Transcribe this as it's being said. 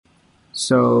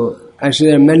So, actually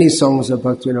there are many songs of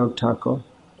Bhaktivinoda Thakur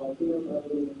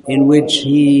in which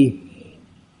he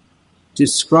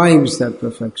describes that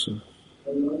perfection.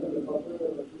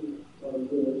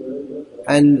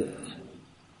 And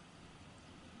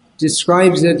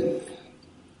describes it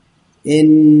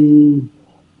in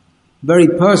very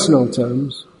personal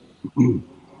terms,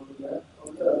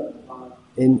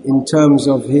 in terms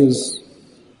of his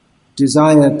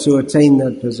desire to attain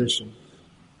that position.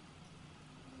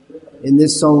 In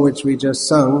this song which we just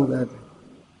sung, that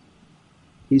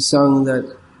he sung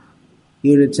that he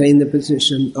would attain the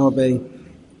position of a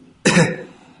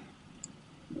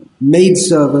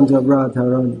maidservant of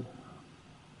Radharani.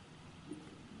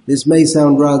 This may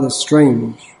sound rather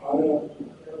strange,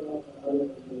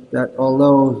 that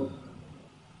although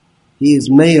he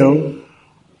is male,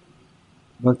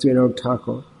 Bhaktivinoda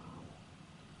Thakur,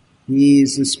 he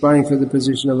is aspiring for the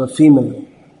position of a female.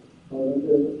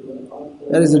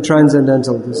 That is a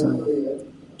transcendental desire,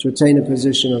 to attain a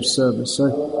position of service. So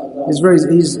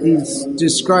he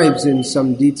describes in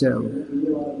some detail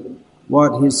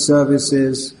what his service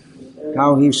is,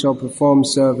 how he shall perform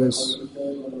service.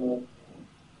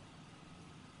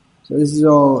 So this is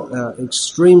all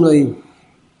extremely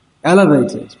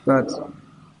elevated, but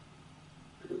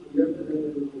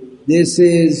this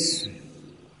is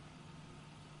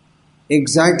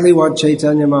exactly what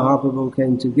Chaitanya Mahaprabhu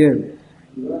came to give.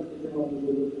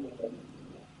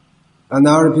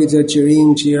 Anarpita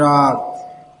chiring chirat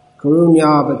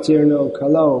karunya batirno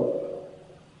kalo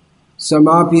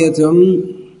samapyatum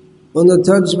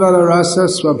unatajvala rasa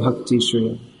swabhakti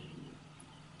shriya.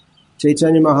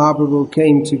 Chaitanya Mahaprabhu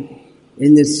came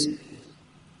in this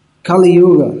Kali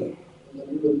Yuga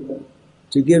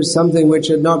to give something which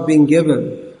had not been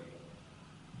given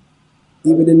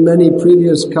even in many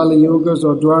previous Kali Yugas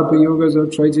or Dwapara Yugas or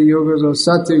Treta Yugas or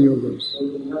Satya Yugas.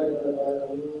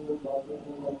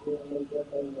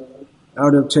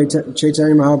 Out of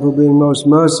Chaitanya Mahaprabhu being most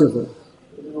merciful,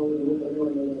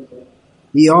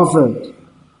 he offered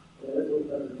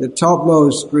the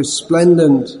topmost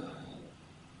resplendent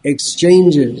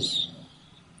exchanges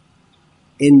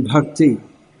in bhakti.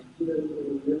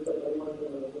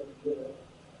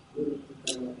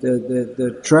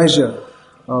 The treasure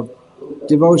of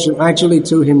devotion actually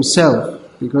to himself,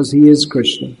 because he is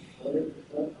Krishna.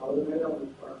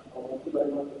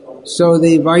 So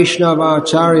the Vaishnava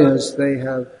Acaryas, they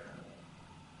have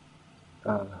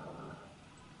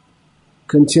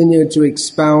continued to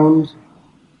expound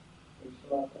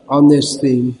on this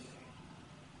theme.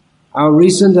 Our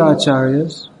recent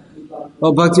Acaryas,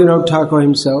 Bhaktivinoda Thakur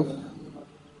himself,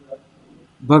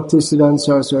 Bhaktisiddhanta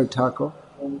Saraswati Thakur,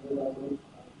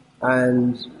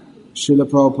 and Srila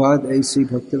Prabhupada, A.C.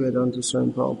 Bhaktivedanta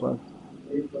Swami Prabhupada,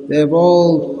 they have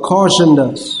all cautioned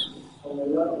us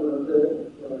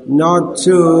not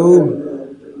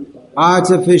to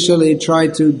artificially try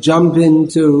to jump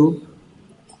into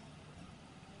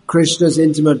Krishna's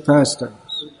intimate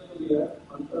pastimes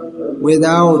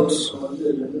without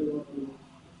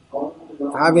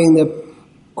having the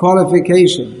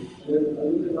qualification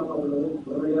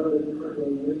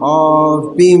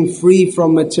of being free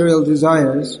from material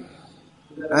desires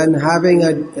and having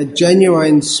a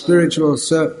genuine spiritual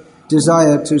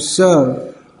desire to serve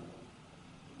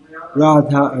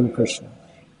Radha and Krishna.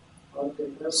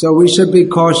 So we should be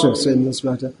cautious in this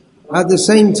matter. At the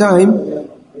same time,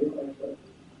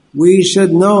 we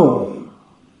should know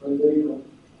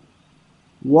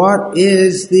what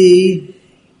is the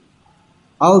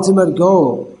ultimate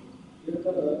goal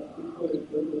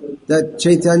that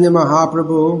Chaitanya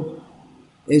Mahaprabhu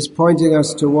is pointing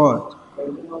us toward.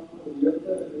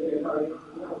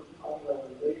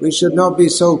 We should not be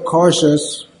so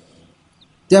cautious.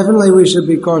 Definitely we should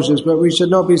be cautious, but we should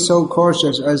not be so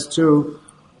cautious as to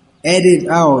edit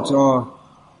out or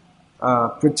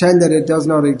pretend that it does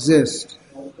not exist.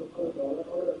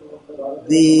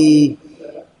 The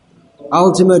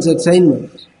ultimate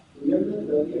attainment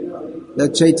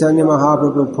that Chaitanya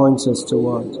Mahaprabhu points us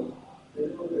toward.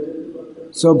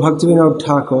 So Bhaktivinoda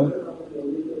Thakur,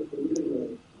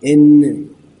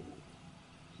 in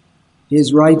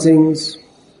his writings,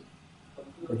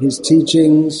 his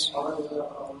teachings,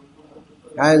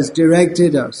 has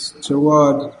directed us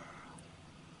toward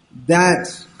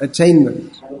that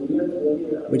attainment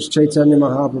which Chaitanya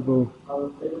Mahaprabhu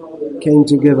came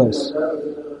to give us.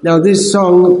 Now this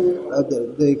song,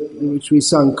 which we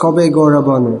sung, Kobe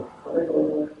Gorabanu,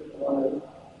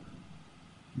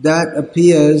 that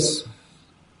appears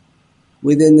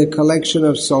within the collection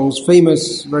of songs,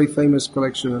 very famous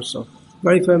collection of songs.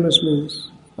 Very famous means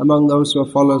among those who are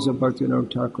followers of Bhaktivinoda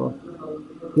Thakur.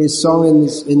 His song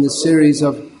in the series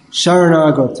of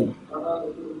Sharanagati.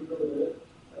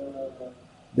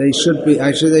 They should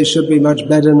be much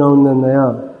better known than they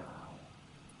are.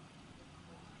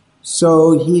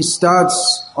 So he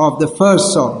starts off the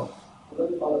first song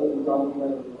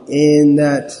in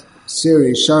that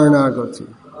series, Sharanagati,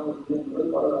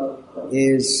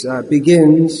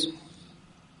 begins,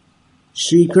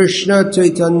 Shri Krishna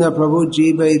Chaitanya Prabhu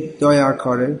Jive Daya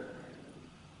Kare,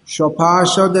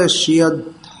 Shopashada Shri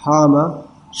Dhama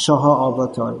Shaha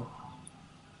Avatar.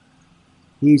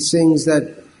 He sings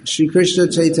that Shri Krishna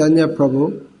Chaitanya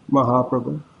Prabhu,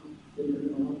 Mahaprabhu,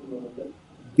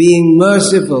 being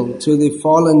merciful to the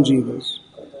fallen jivas.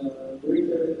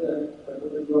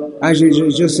 Actually,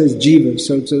 it just says jivas,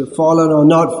 so to the fallen or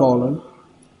not fallen,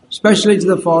 especially to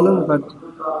the fallen, but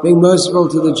being merciful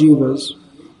to the jivas,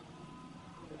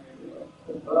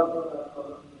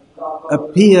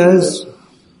 appears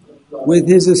with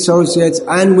his associates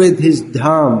and with his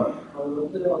dham.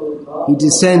 He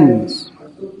descends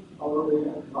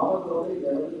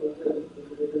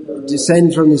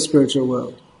from the spiritual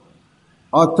world.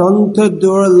 Atanta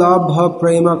durlabha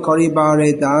prema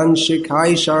karibare dan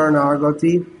shikai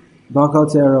sharanagati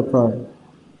bhakatera pran.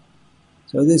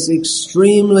 So this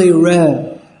extremely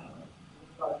rare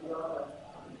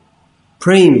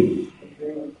prem,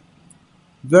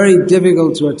 very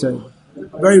difficult to attain,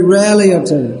 very rarely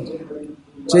attained.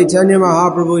 Chaitanya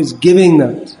Mahaprabhu is giving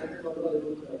that.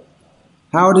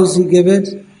 How does he give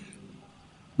it?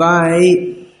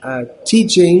 By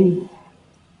teaching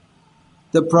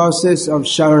the process of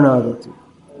Sharanagati,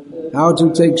 how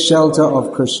to take shelter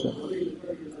of Krishna,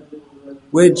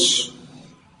 which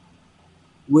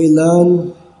we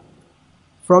learn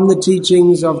from the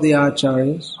teachings of the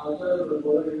Acaryas.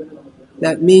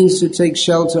 That means to take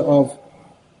shelter of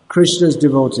Krishna's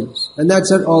devotees, and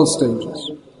that's at all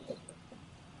stages.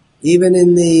 Even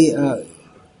in the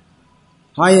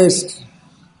highest,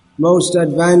 most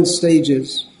advanced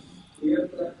stages,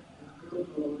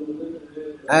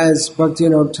 as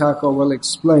Bhaktivinoda Thakur will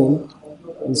explain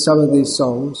in some of these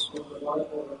songs,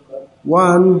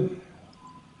 one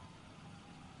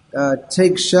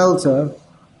takes shelter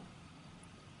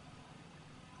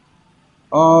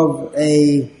of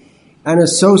an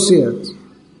associate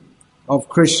of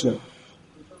Krishna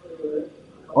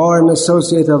or an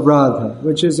associate of Radha,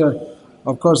 which is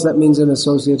of course that means an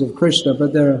associate of Krishna,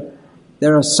 but there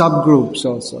are subgroups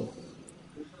also,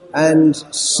 and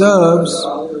serves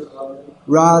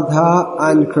Radha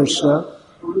and Krishna,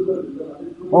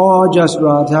 or just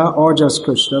Radha or just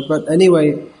Krishna, but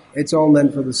anyway, it's all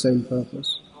meant for the same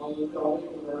purpose.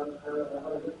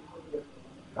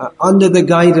 Under the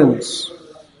guidance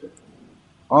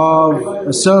of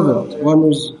a servant,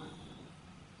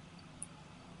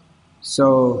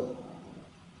 so,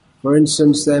 for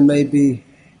instance, there may be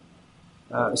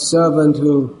a servant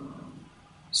who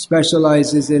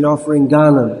specializes in offering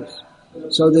garlands.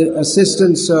 So the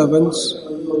assistant servants,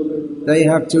 they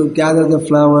have to gather the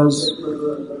flowers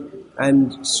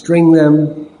and string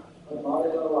them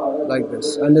like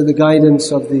this, under the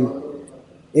guidance of the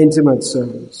intimate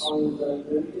servants.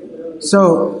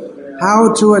 So,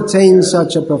 how to attain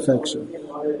such a perfection?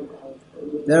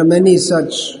 There are many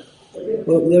such,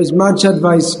 there's much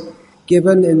advice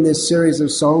given in this series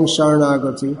of songs,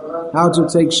 Sharanagati, how to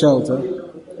take shelter.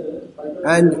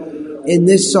 And in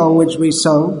this song which we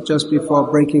sung just before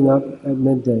breaking up at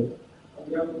midday,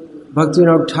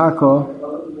 Bhaktivinoda Thakur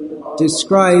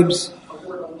describes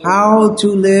how to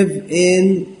live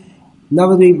in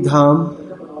Navadvip Dham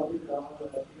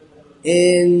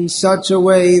in such a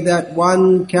way that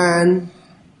one can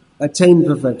attain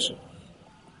perfection.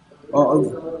 Or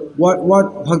what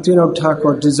Bhaktivinoda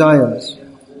Thakur desires.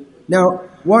 Now,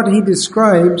 what he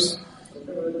describes,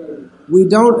 we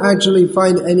don't actually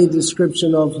find any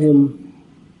description of him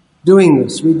doing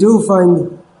this. We do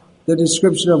find the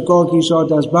description of Gaur Kishore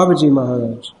Das Babaji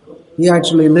Maharaj. He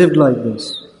actually lived like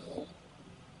this.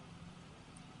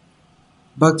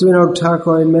 Bhaktivinoda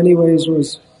Thakur in many ways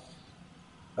was,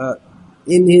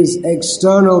 in his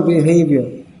external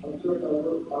behavior,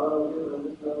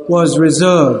 was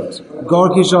reserved. Gaur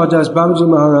Kishore Das Babaji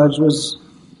Maharaj was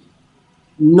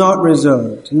not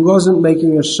reserved. He wasn't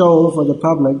making a show for the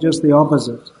public, just the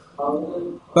opposite.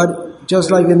 But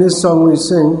just like in this song we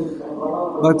sing,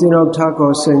 Bhaktivinoda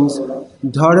Thakur sings,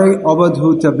 Dhare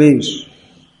Avadhuta Besh.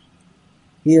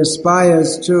 He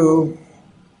aspires to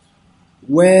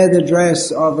wear the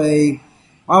dress of a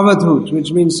avadhut,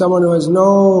 which means someone who has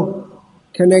no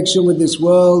connection with this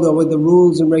world or with the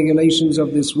rules and regulations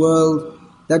of this world.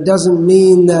 That doesn't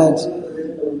mean that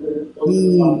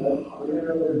he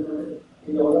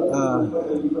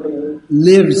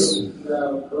lives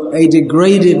a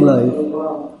degraded life,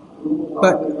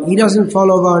 but he doesn't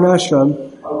follow varnashram.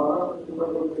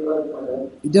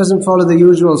 doesn't follow the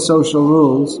usual social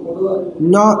rules,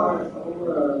 not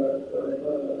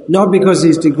because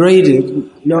he's degraded,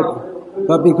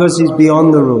 but because he's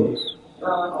beyond the rules.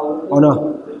 Or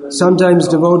no. Sometimes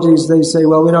devotees, they say,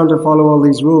 well, we don't have to follow all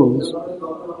these rules,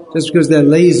 just because they're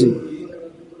lazy.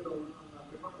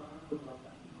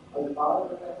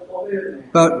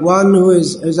 But one who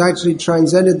has actually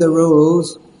transcended the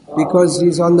rules, because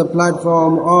he's on the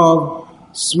platform of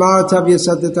Smartavya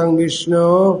Satatang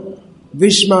Vishnu,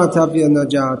 Vishmartavya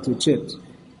Najatu Chit.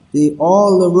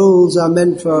 All the rules are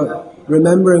meant for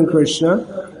remembering Krishna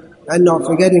and not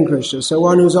forgetting Krishna. So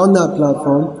one who's on that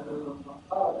platform,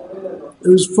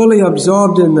 who's fully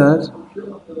absorbed in that,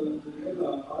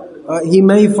 he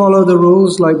may follow the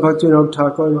rules like Bhaktivinoda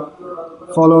Thakur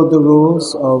followed the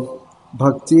rules of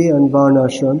bhakti and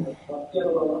varnashram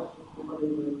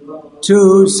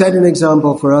to set an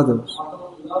example for others.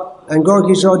 And Gaura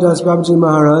Das Babaji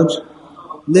Maharaj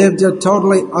lived a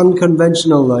totally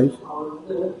unconventional life,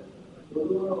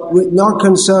 not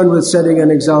concerned with setting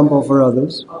an example for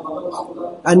others,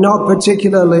 and not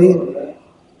particularly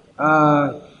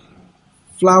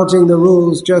flouting the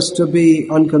rules just to be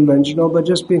unconventional, but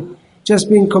just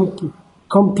being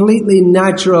completely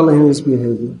natural in his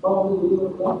behavior.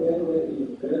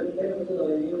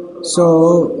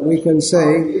 So we can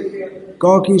say,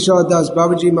 Gaura Das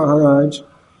Babaji Maharaj,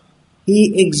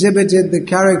 he exhibited the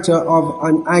character of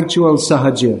an actual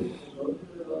sahajya.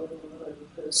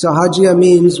 Sahajya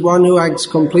means one who acts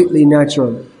completely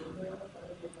naturally.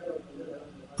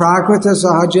 Prakrita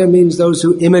sahajya means those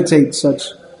who imitate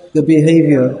the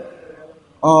behavior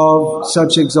of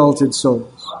such exalted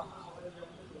souls.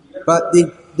 But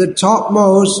the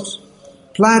topmost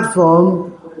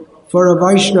platform for a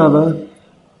Vaishnava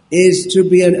is to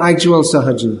be an actual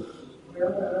sahajya.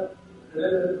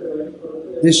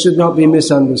 This should not be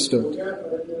misunderstood.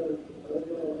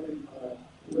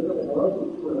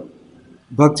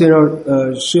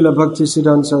 Srila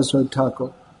Bhaktisiddhanta Saraswati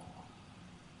Thakur,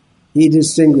 he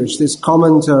distinguished this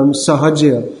common term,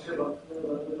 sahajya.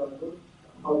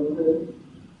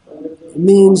 It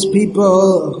means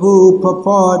people who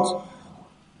purport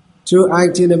to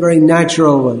act in a very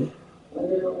natural way.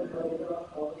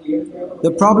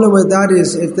 The problem with that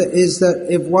is that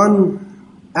if one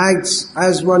acts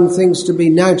as one thinks to be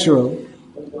natural,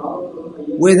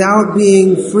 without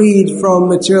being freed from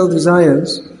material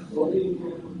desires,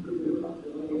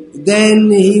 then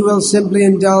he will simply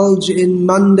indulge in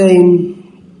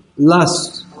mundane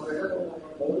lust,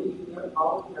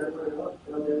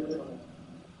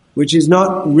 which is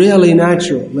not really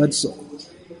natural. That's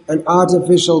an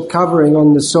artificial covering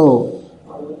on the soul.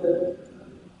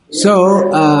 So,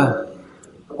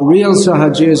 real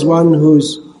sahajya is one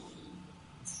who's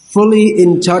fully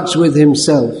in touch with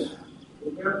himself,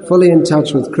 fully in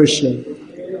touch with Krishna,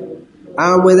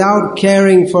 and without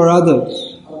caring for others,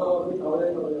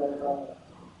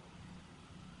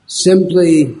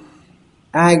 simply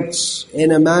acts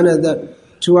in a manner that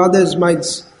to others might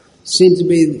seem to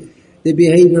be the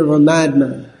behavior of a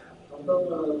madman.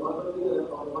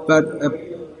 But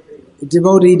a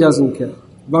devotee doesn't care.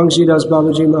 Vangshi Das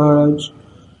Babaji Maharaj,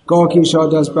 Gaura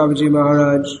Das Babaji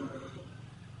Maharaj,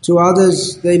 to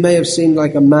others they may have seemed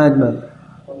like a madman,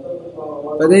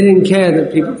 but they didn't care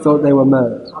that people thought they were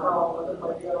mad.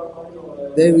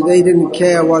 They didn't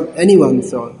care what anyone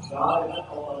thought.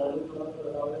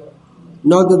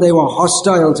 Not that they were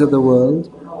hostile to the world,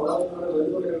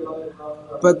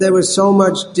 but they were so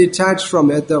much detached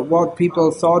from it that what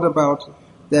people thought about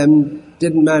them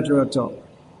didn't matter at all.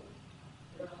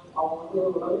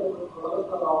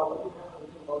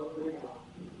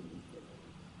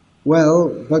 Well,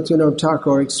 Bhaktivinoda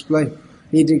Thakur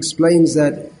explains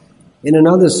that in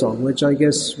another song, which I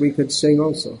guess we could sing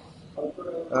also.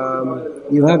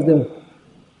 You have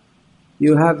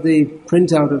the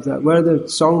printout of that. Where are the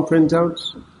song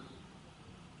printouts?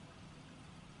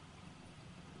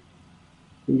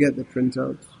 You can get the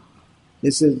printouts.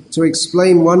 It's to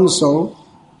explain one song.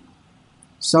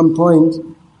 Some point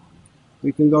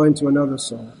we can go into another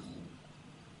song.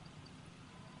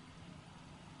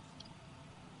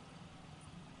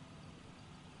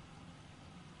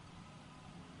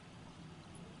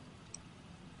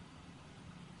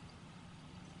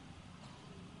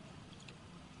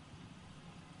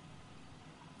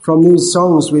 From these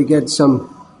songs we get some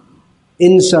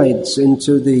insights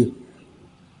into the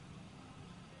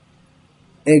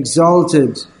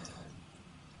exalted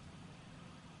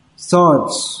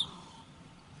thoughts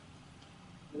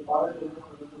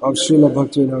of Srila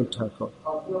Bhaktivinoda Thakur.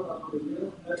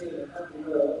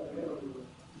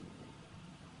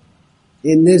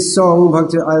 In this song,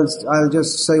 I'll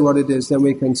just say what it is, then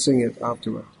we can sing it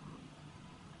afterwards.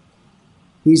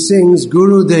 he sings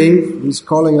Guru Dev, he's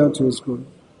calling out to his Guru.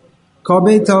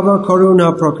 Kabe tava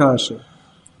karuna prakasha.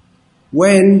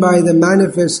 When by the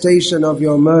manifestation of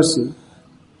your mercy,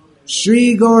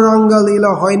 Shri Gauranga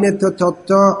Lila Hoineta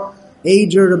Tatta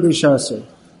Ajara Bishasa,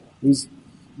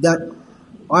 that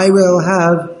I will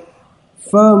have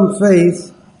firm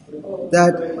faith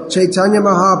that Chaitanya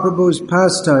Mahaprabhu's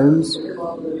pastimes,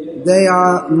 they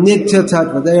are Nitya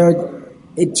Tattva, they are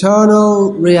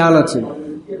eternal reality.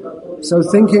 So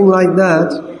thinking like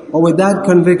that, or with that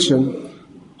conviction,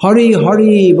 Hari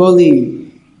Hari Boli,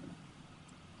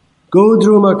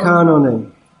 Godruma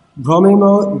Kanone,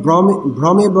 Brahmibo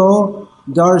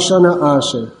Darshana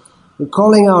Ashe. We're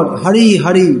calling out Hari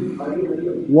Hari,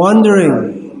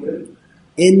 wandering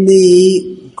in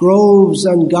the groves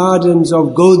and gardens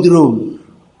of Godrum.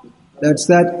 That's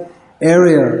that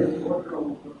area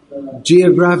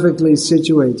geographically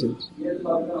situated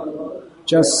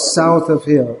just south of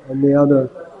here on the other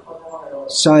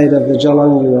side of the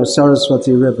Jalangi or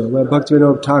Saraswati River, where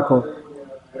Bhaktivinoda Thakur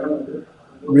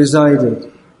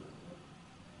resided.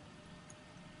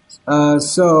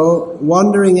 So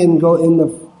wandering in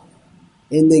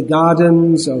the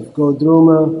gardens of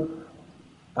Godruma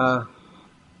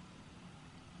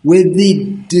with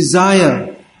the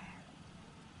desire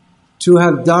to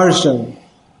have darshan,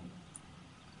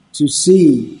 to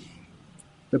see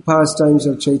the pastimes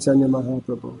of Chaitanya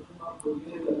Mahaprabhu.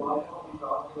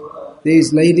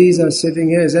 These ladies are sitting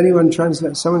here. Is anyone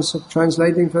someone's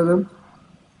translating for them?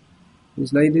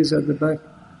 These ladies at the back.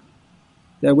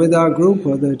 They're with our group,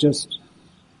 or they're just...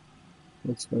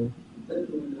 That's fine.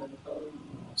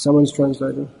 Someone's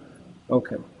translating?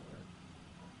 Okay.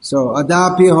 So,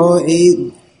 Adhapi ho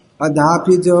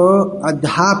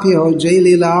jai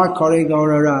lila kore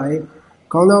gaurarai,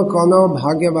 kono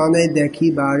bhagyavane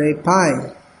dekhi bare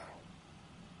pai.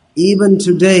 Even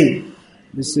today,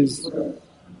 this is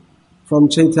from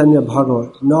Chaitanya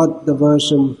Bhagavat, not the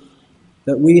version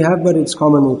that we have, but it's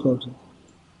commonly quoted.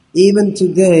 Even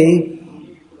today,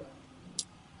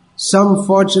 some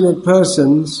fortunate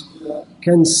persons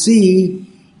can see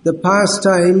the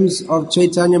pastimes of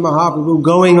Chaitanya Mahaprabhu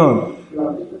going on.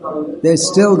 They're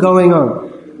still going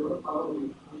on.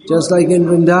 Just like in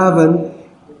Vrindavan,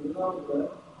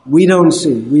 we don't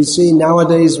see. We see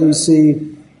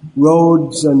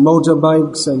roads and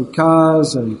motorbikes and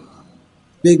cars and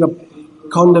big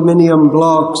condominium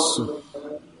blocks.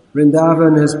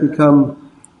 Vrindavan has become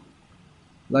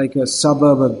like a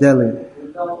suburb of Delhi.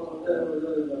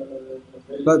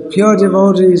 But pure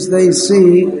devotees, they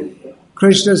see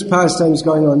Krishna's pastimes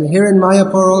going on. Here in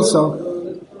Mayapur also,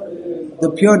 the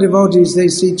pure devotees, they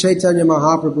see Chaitanya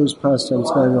Mahaprabhu's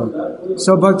pastimes going on.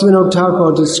 So Bhaktivinoda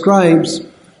Thakur describes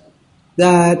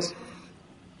that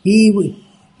he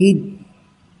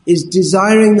is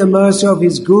desiring the mercy of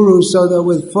his Guru so that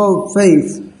with full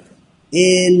faith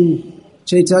in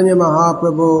Chaitanya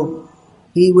Mahaprabhu,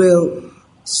 he will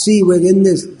see within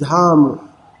this dham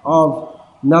of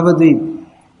Navadip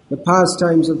the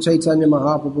pastimes of Chaitanya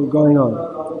Mahaprabhu going on.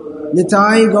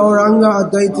 Nitai Gauranga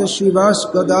Advaita Shivas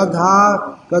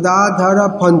Gadadhara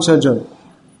Panchajan.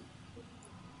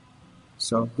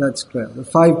 So that's clear. The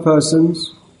five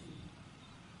persons.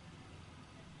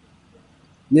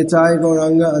 Nitai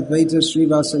Gauranga Advaita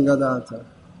Shivas and Gadadhara.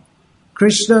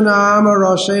 Krishna Nama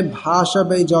Roshe Bhasha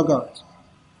Be Jagat.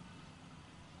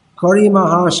 Kari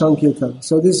Maha Sankirtan.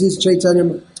 So this is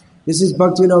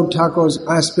Bhaktivinoda Thakur's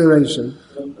aspiration,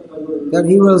 that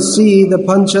he will see the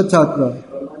Pancha Tattva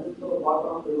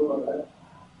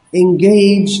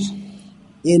engaged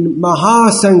in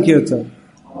Maha Sankirtan.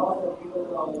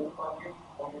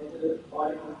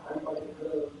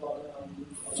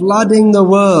 Flooding the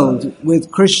world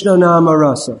with Krishna Nama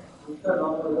Rasa.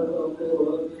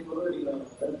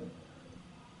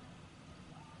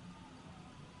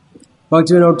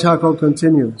 Bhaktivinoda Thakur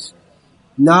continues.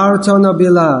 Nartana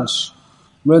Bilash,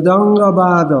 Mridanga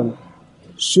Badam,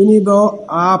 Shunibo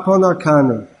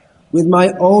Apanakana,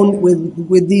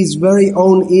 with these very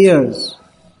own ears,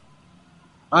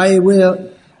 I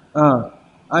will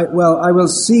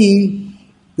see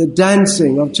the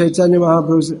dancing of Chaitanya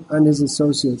Mahaprabhu and his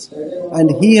associates, and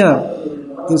hear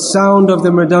the sound of the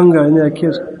mridanga in their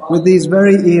kit. With these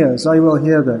very ears, I will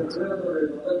hear that.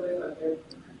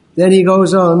 Then he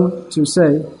goes on to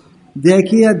say,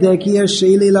 Dekhiya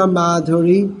Shelila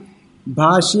Madhuri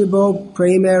Bhashibo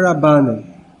Premera Bani.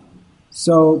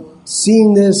 So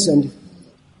seeing this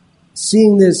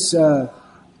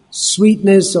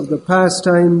sweetness of the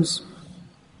pastimes,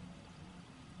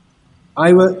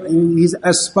 he is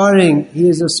aspiring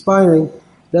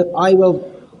that I will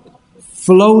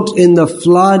float in the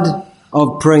flood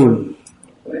of prem.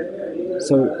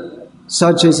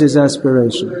 Such is his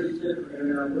aspiration.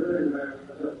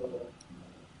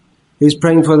 He's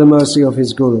praying for the mercy of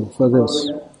his Guru for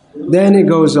this. Then it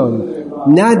goes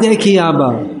on. Na dekhi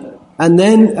aba. And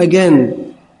then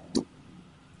again,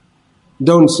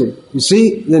 don't see. You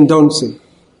see? Then don't see.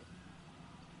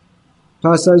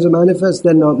 Pastimes are manifest,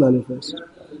 then not manifest.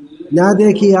 Na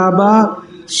dekhi aba,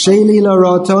 shelila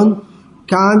roton,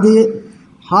 kandi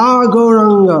ha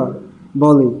goranga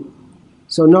boli.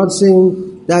 So not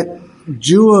seeing that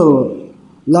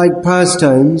jewel-like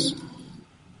pastimes,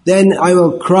 then I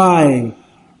will cry,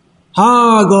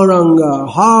 ha goranga,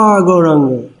 ha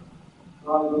goranga.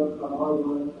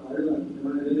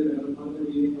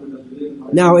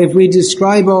 Now, if we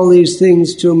describe all these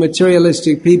things to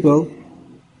materialistic people,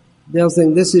 they'll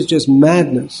think this is just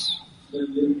madness.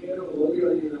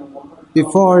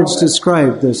 Before it's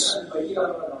described, this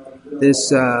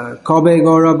Kobe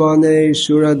Gaurabane,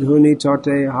 Shuradhuni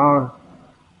Tote,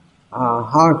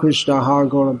 Har Krishna, Har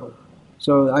Gaurabane.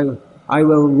 So I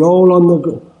will roll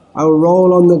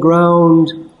on the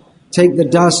ground, take the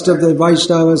dust of the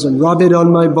Vaishnavas and rub it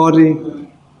on my body.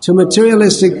 To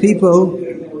materialistic people,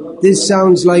 this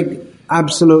sounds like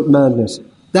absolute madness.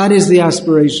 That is the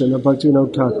aspiration of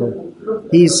Bhaktivinoda Thakur.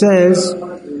 He says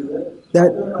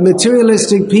that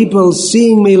materialistic people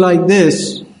seeing me like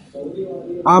this,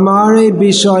 Amare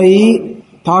Bishai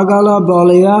Pagala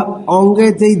Balaya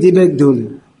Ongete Dibek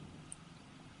Duli.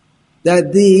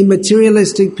 That the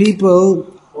materialistic people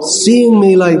seeing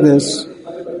me like this,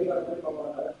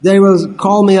 they will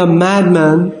call me a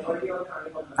madman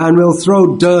and will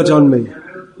throw dirt on me.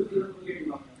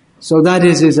 So that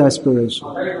is his aspiration.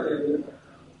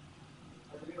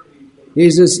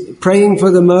 He's just praying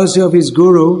for the mercy of his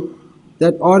Guru,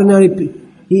 that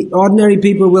ordinary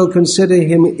people will consider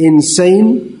him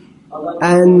insane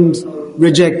and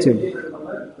reject him.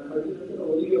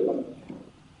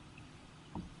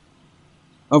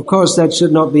 Of course, that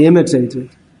should not be imitated.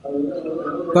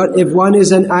 But if one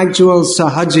is an actual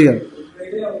sahajya,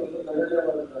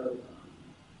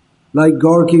 like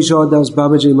Gaur Kishore Das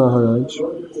Babaji Maharaj,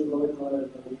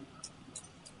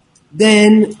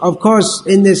 then, of course,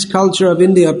 in this culture of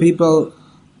India,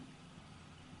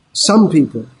 some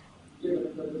people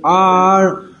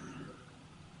are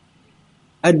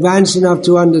advanced enough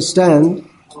to understand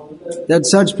that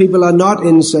such people are not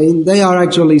insane, they are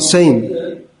actually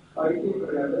sane.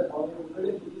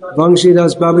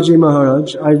 Vangshi-Das Babaji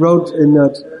Maharaj, I wrote in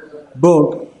that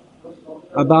book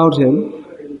about him,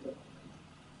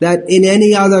 that in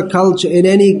any other culture, in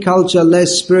any culture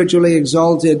less spiritually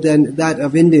exalted than that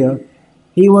of India,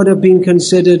 he would have been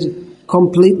considered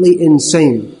completely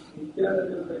insane.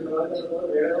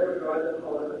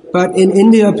 But in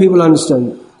India, people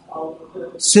understand.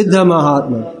 Siddha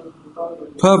Mahatma,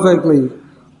 perfectly,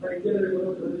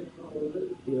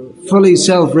 fully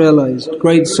self-realized,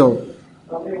 great soul.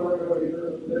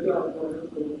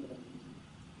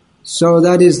 So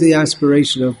that is the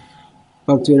aspiration of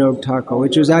Bhaktivinoda Thakur,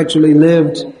 which was actually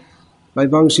lived by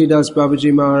Vangshi-Das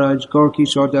Babaji Maharaj, Gaur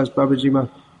Kishore Das Babaji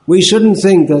Maharaj. We shouldn't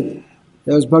think that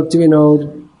there was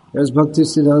Bhaktivinoda, there was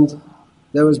Bhaktisiddhanta,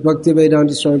 there was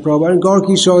Bhaktivedanta Swami Prabhupada, and Gaur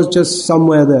Kishore is just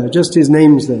somewhere there, just his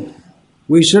name's there.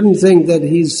 We shouldn't think that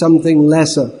he's something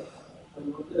lesser.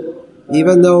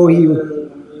 Even though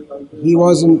he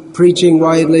wasn't preaching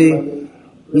widely,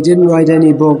 he didn't write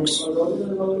any books,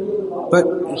 but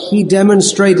he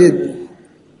demonstrated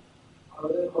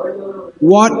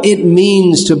what it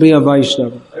means to be a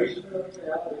Vaishnava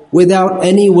without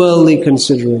any worldly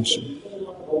consideration.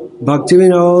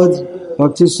 Bhaktivinoda,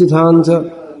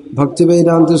 Bhaktisiddhanta,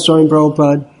 Bhaktivedanta Swami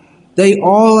Prabhupada, they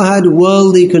all had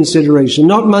worldly consideration,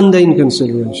 not mundane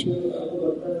consideration,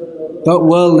 but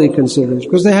worldly consideration,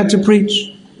 because they had to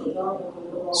preach.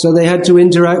 So they had to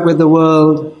interact with the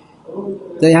world.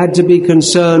 They had to be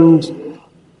concerned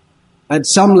at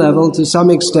some level, to some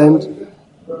extent,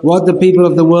 what the people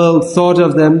of the world thought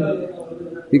of them.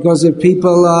 Because if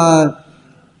people are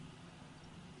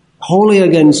wholly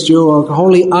against you or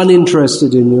wholly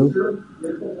uninterested in you,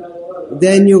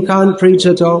 then you can't preach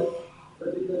at all.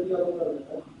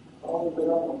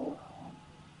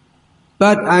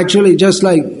 But actually, just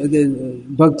like the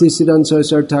Bhaktisiddhanta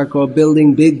Saraswati Thakur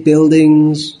building big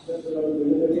buildings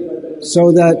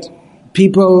so that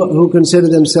people who consider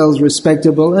themselves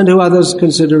respectable and who others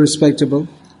consider respectable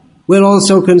will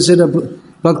also consider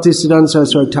Bhaktisiddhanta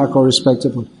Saraswati Thakur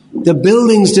respectable. The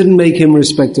buildings didn't make him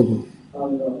respectable.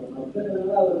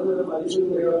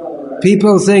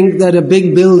 People think that a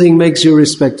big building makes you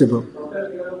respectable.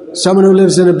 Someone who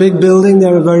lives in a big building,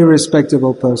 they're a very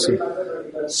respectable person.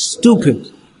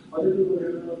 Stupid.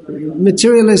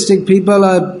 Materialistic people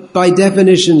are by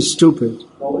definition stupid.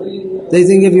 They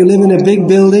think if you live in a big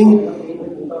building,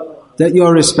 that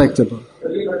you're respectable.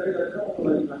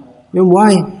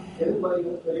 Why?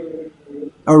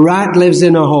 A rat lives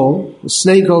in a hole. A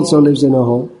snake also lives in a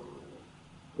hole.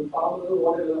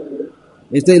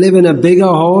 If they live in a bigger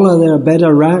hole, are they a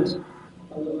better rat?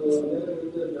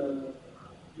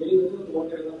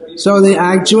 So the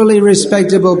actually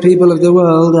respectable people of the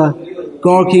world are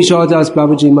Gaur Kishore Das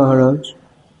Babaji Maharaj,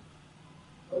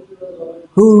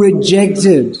 who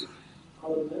rejected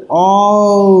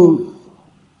all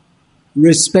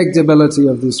respectability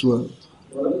of this world.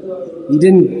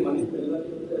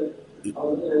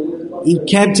 He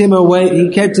kept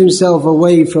himself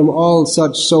away from all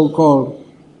such so-called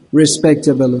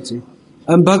respectability.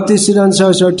 And Bhaktisiddhanta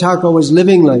Saraswati Thakur was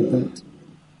living like that.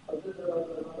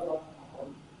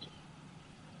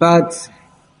 But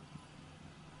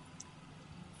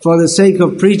for the sake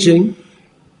of preaching,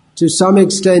 to some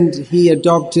extent he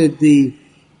adopted the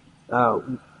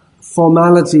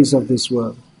formalities of this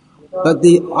world. But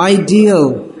the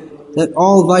ideal that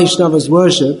all Vaishnavas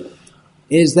worship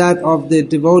is that of the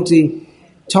devotee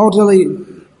totally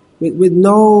with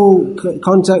no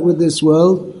contact with this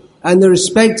world, and the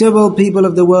respectable people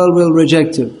of the world will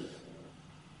reject him.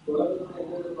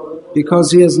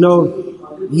 Because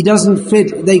he doesn't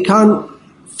fit, they can't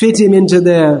fit him into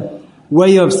their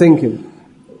way of thinking.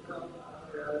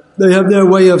 They have their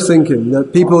way of thinking,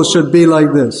 that people should be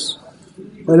like this.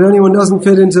 And if anyone doesn't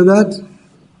fit into that,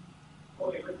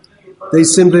 they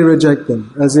simply reject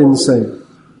them as insane.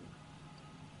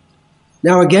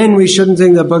 Now again, we shouldn't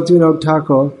think that Bhaktivinoda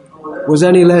Thakur was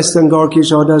any less than Gaur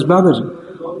Kishore Das Babaji.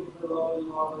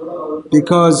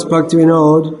 Because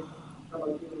Bhaktivinoda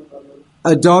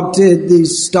adopted the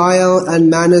style and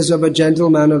manners of a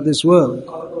gentleman of this world.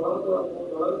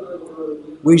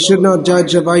 We should not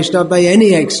judge a Vaishnava by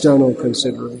any external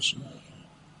consideration.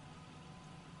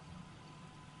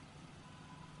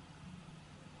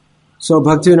 So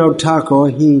Bhaktivinoda Thakur,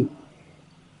 he,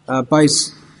 by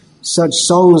such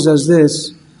songs as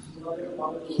this,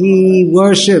 he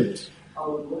worshipped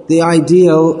the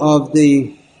ideal of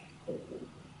the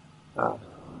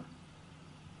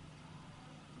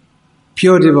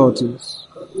pure devotees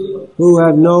who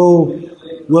have no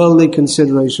worldly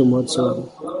consideration whatsoever.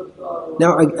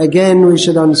 Now again, we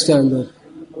should understand that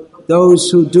those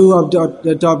who do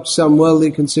adopt some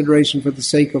worldly consideration for the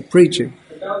sake of preaching,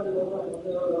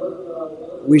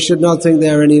 we should not think they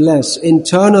are any less.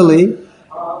 Internally,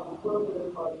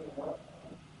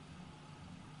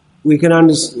 we can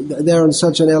understand, they're on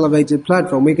such an elevated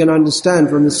platform. We can understand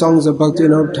from the songs of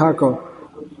Bhaktivinoda Thakur,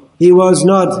 he was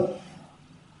not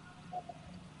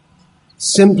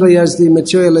simply as the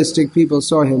materialistic people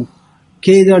saw him,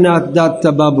 Kedarnath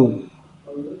Datta Babu,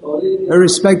 a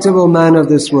respectable man of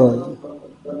this world.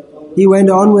 He went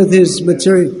on with his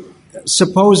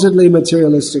supposedly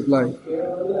materialistic life.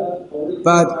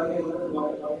 But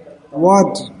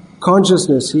what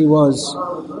consciousness he was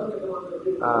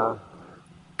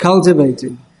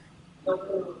cultivating,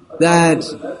 that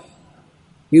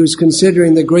he was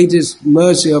considering the greatest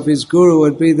mercy of his Guru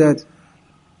would be that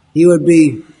he would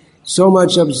be so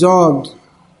much absorbed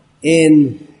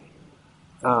in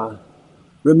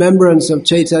remembrance of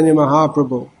Chaitanya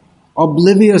Mahaprabhu,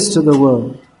 oblivious to the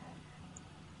world,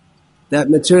 that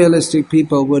materialistic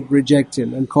people would reject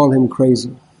him and call him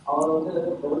crazy.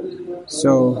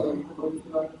 So,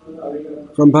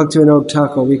 from Bhaktivinoda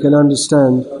Thakur, we can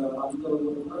understand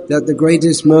that the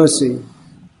greatest mercy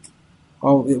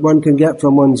one can get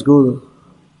from one's Guru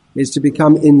is to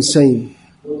become insane.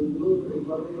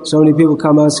 So many people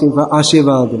come asking for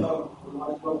Ashirvadam.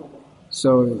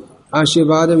 So,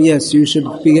 Ashirvadam, yes, you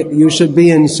should be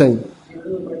insane.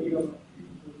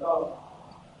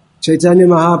 Chaitanya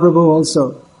Mahaprabhu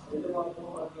also,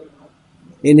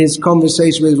 in his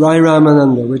conversation with Rai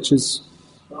Ramananda, which is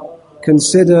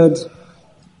considered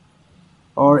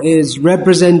or is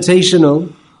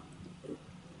representational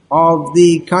of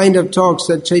the kind of talks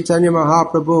that Chaitanya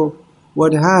Mahaprabhu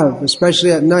would have,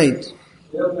 especially at night.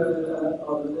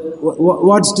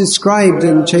 What's described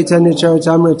in Chaitanya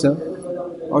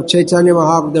Charitamrita or Chaitanya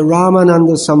Mahaprabhu, the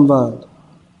Ramananda Samvad,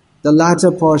 the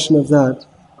latter portion of that,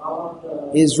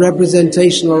 is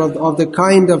representational of the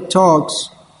kind of talks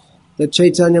that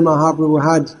Chaitanya Mahaprabhu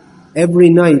had every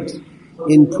night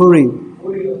in Puri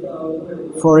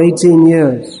for 18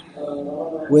 years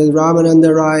with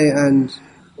Ramananda Rai and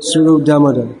Swarup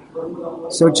Damodar.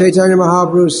 So Chaitanya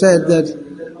Mahaprabhu said that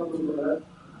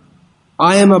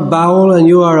I am a bowel and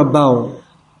you are a bowel.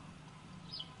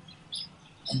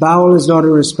 Bowel is not a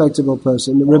respectable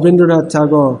person. Rabindranath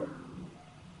Tagore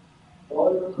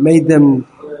made them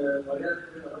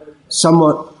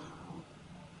somewhat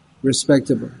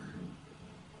respectable.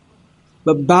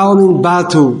 But Bao means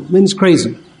Batu, means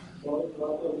crazy.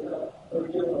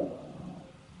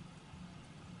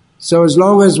 So as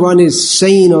long as one is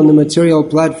sane on the material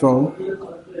platform,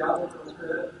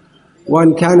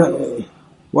 one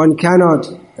cannot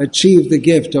achieve the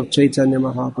gift of Chaitanya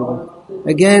Mahaprabhu.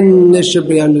 Again, this should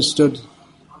be understood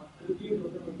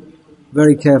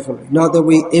very carefully. Not that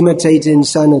we imitate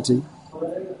insanity,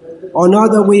 or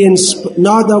not that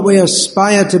we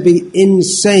aspire to be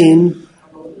insane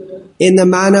in the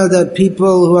manner that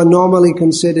people who are normally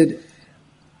considered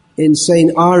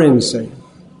insane are insane.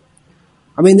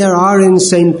 I mean, there are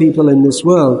insane people in this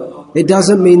world. It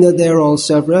doesn't mean that they're all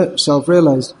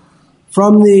self-realized.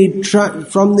 From the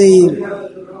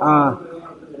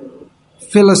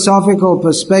philosophical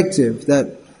perspective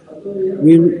that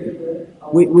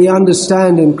we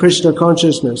understand in Krishna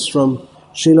consciousness from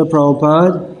Srila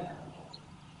Prabhupada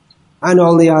and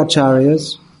all the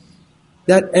Acaryas,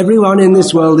 that everyone in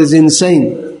this world is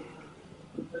insane.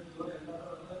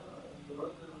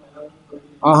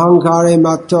 Ahankare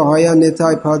matto haya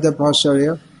nitai pada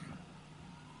pasarya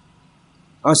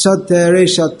asatere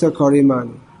shatta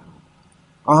karimani.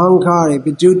 Ahankare,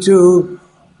 but due to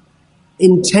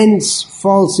intense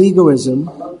false egoism,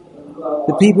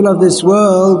 the people of this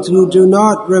world who do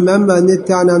not remember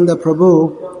Nityananda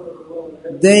Prabhu,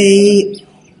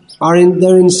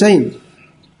 they're insane.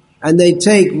 And they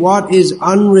take what is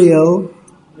unreal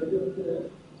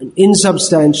and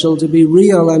insubstantial to be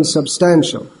real and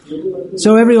substantial.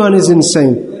 So everyone is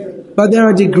insane. But there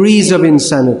are degrees of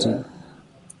insanity.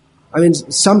 I mean,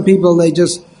 some people, they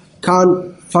just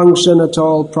can't function at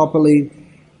all properly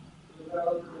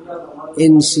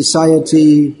in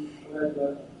society.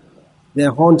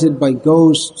 They're haunted by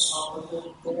ghosts.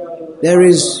 There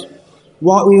is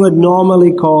what we would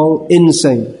normally call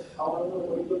insane.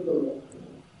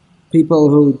 People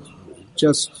who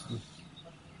just,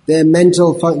 their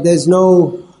mental, there's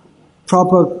no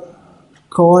proper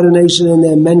coordination in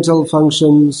their mental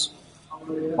functions,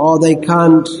 or they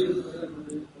can't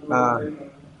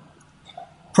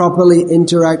properly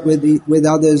interact with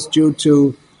others due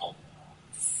to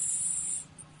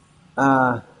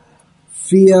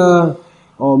fear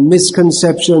or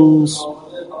misconceptions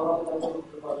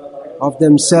of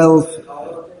themselves.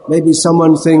 Maybe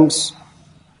someone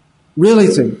really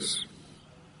thinks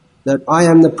that I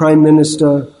am the Prime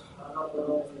Minister.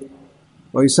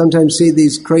 Or you sometimes see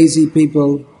these crazy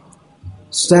people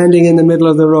standing in the middle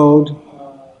of the road,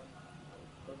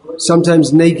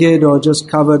 sometimes naked or just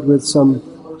covered with some...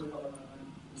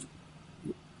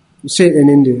 You see it in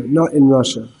India, not in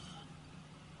Russia.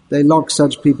 They lock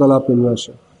such people up in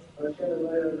Russia.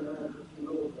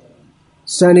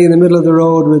 Standing in the middle of the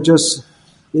road with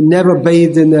they never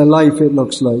bathed in their life, it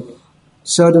looks like.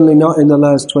 Certainly not in the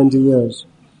last 20 years.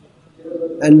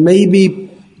 And maybe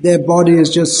their body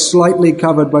is just slightly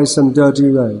covered by some dirty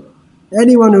rag.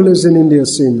 Anyone who lives in India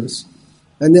has seen this.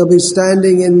 And they'll be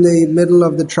standing in the middle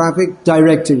of the traffic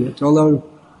directing it, although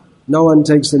no one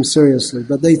takes them seriously.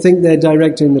 But they think they're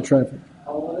directing the traffic.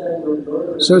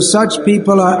 So such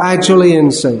people are actually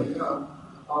insane.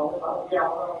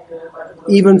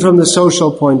 Even from the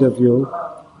social point of view.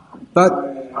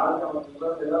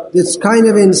 But this kind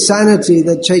of insanity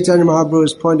that Chaitanya Mahaprabhu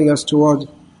is pointing us toward,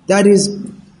 that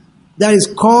is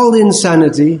called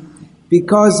insanity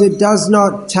because it does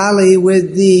not tally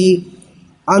with the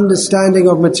understanding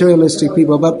of materialistic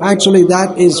people. But actually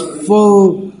that is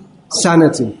full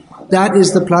sanity. That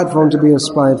is the platform to be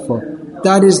aspired for.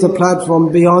 That is the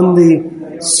platform beyond the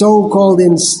so-called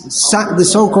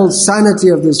sanity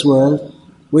of this world,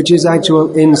 which is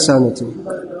actual insanity.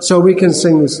 So we can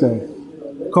sing this now.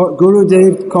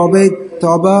 Gurudev Kobe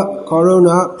Toba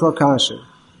Koruna Prakasha.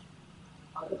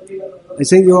 I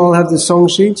think you all have the song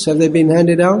sheets. Have they been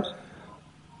handed out?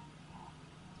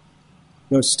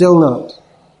 No, still not.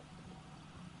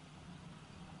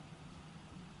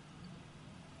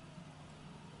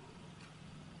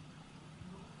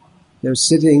 They're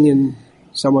sitting in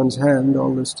someone's hand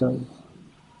all this time.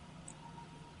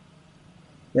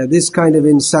 Yeah, this kind of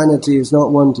insanity is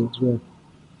not wanted. You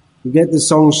get the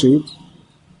song sheet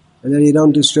and then you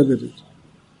don't distribute it.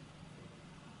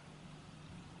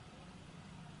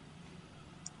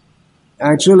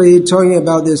 Actually, talking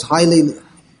about this highly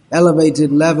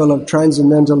elevated level of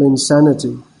transcendental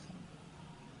insanity,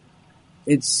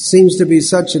 it seems to be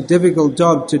such a difficult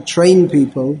job to train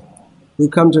people who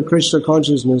come to Krishna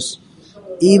consciousness,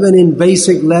 even in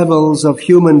basic levels of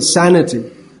human sanity.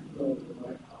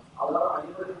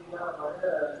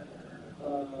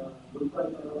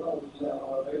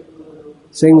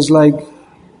 Things like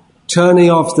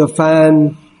turning off the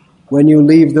fan when you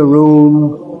leave the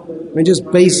room, I mean,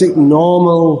 just basic,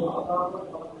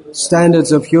 normal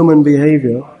standards of human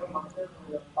behavior.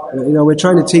 We're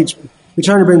trying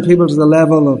to bring people to the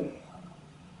level of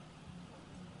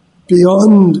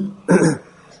beyond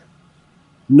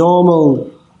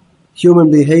normal human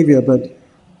behavior, but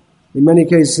in many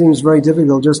cases it seems very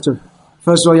difficult just to,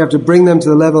 first of all, you have to bring them to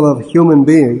the level of human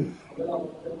being,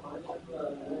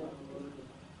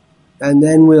 and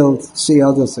then we'll see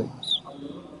other things.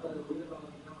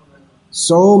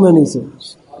 So many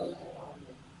things.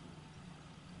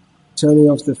 Turning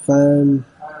off the fan.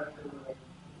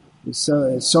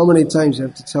 So many times you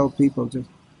have to tell people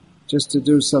just to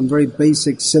do some very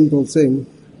basic, simple thing,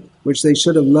 which they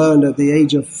should have learned at the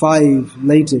age of 5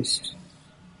 latest.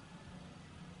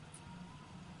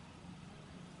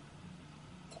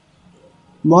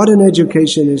 Modern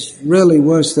education is really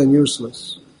worse than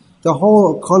useless. The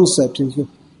whole concept is,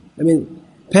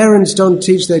 parents don't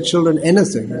teach their children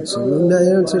anything. They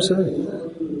don't teach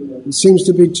anything. It seems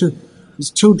to be it's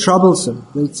too troublesome.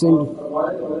 They seem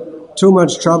too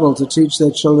much trouble to teach their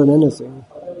children anything.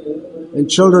 And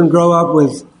children grow up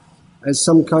as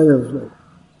some kind of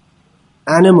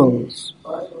animals.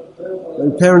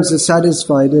 And parents are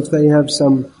satisfied if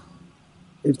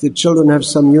the children have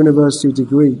some university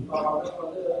degree.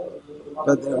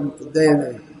 But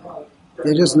they're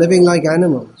just living like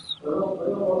animals.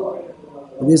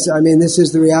 This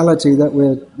is the reality that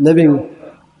we're living.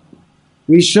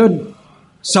 We should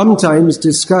sometimes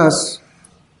discuss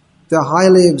the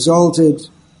highly exalted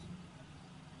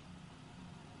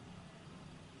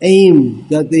aim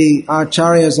that the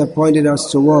Acaryas have pointed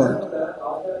us toward.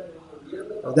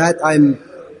 That I'm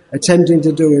attempting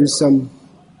to do in some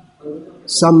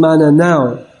manner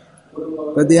now.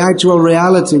 But the actual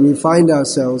reality we find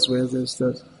ourselves with is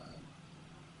that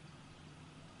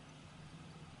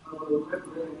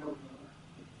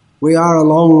we are a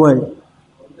long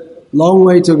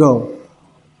way to go.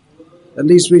 At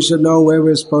least we should know where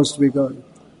we're supposed to be going.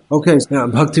 Okay, now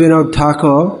Bhaktivinoda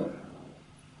Thakur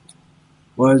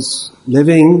was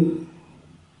living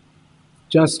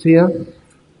just here.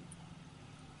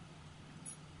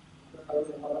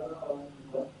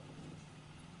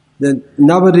 The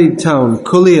Navadvip town,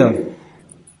 Kulia,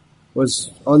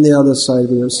 was on the other side of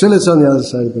the river. Still it's on the other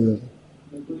side of the river.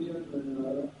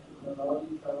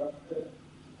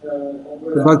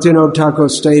 The Bhaktivinoda Thakur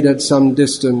stayed at some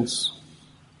distance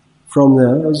from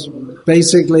there. It was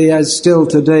basically, as still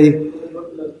today,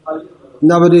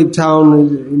 Navadvip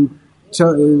town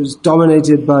was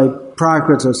dominated by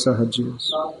Prakrita Sahajiyas.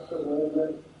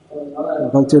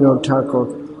 Bhaktivinoda Thakur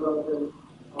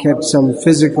kept some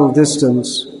physical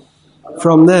distance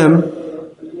from them,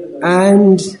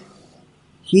 and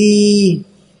he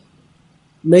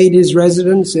made his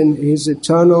residence in his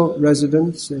eternal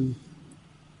residence in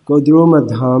Godruma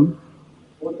Dham.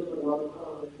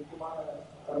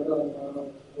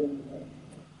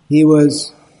 He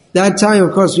was, that time,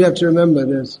 of course, you have to remember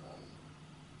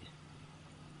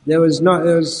there was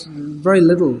very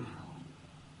little.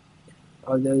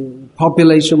 The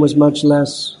population was much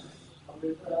less.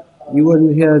 You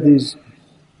wouldn't hear these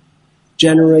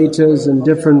generators and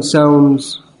different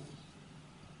sounds.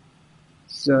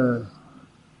 It's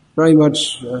very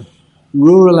much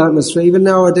rural atmosphere. Even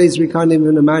nowadays we can't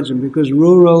even imagine, because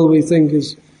rural we think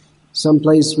is some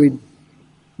place we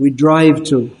drive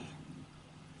to.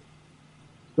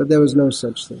 But there was no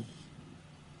such thing.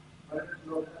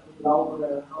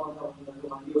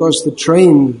 Of course the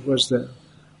train was there.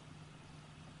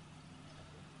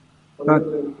 But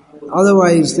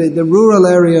otherwise the rural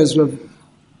areas were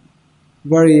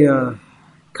very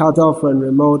cut off and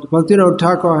remote. Bhaktivinoda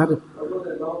Thakur had a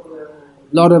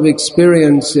lot of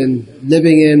experience in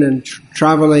living in and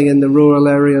traveling in the rural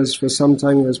areas. For some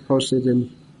time he was posted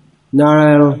in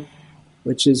Narayal,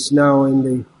 which is now in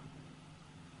the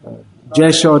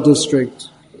Jeshore district.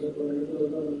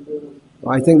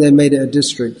 I think they made it a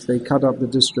district. They cut up the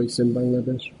districts in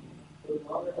Bangladesh.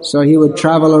 So he would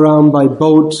travel around by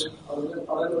boat,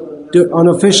 do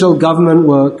unofficial government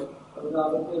work.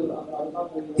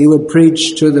 He would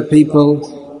preach to the people.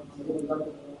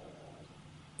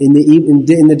 In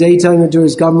the daytime he would do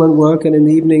his government work, and in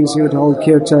the evenings he would hold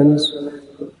kirtans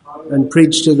and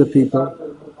preach to the people.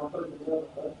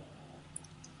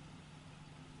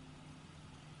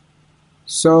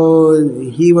 So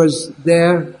he was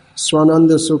there,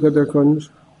 Swananda Sukhada Kunj.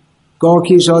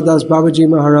 Gaur-Kishore Das Babaji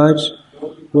Maharaj,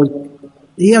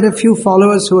 he had a few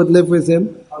followers who would live with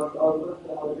him.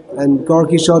 And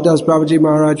Gaur-Kishore Das Babaji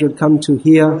Maharaj would come to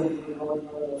hear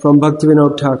from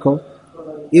Bhaktivinoda Thakur.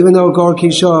 Even though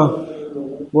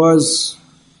Gaur-Kishore was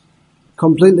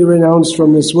completely renounced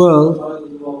from this world,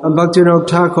 and Bhaktivinoda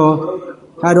Thakur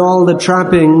had all the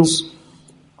trappings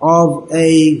of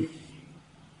a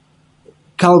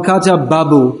Calcutta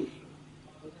Babu.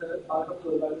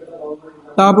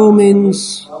 Babu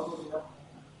means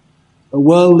a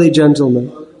worldly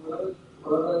gentleman.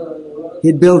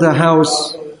 He'd built a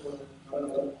house.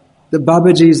 The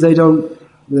Babajis, they're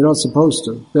not supposed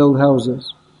to build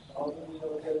houses.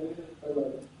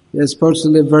 They're supposed to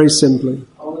live very simply.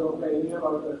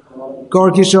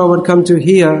 Gaur Kishore would come to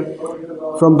hear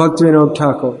from Bhaktivinoda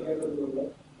Thakur.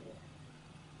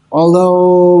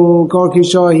 Although Gaur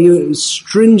Kishore, he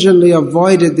stringently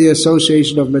avoided the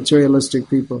association of materialistic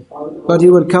people, but he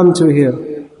would come to hear.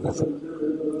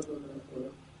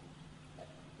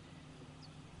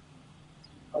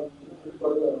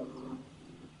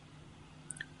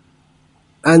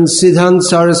 And Siddhanta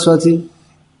Saraswati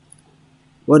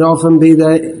would often be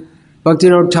there.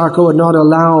 Bhaktivinoda Thakur would not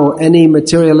allow any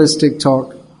materialistic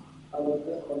talk.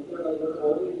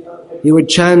 He would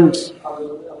chant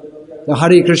the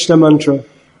Hare Krishna mantra,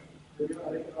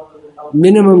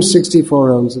 minimum 64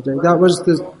 rounds a day. That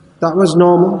was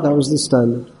normal, that was the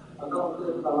standard.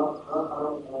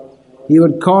 He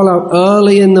would call out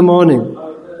early in the morning.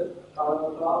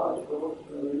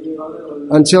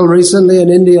 Until recently in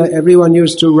India, everyone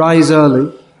used to rise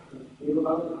early,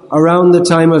 around the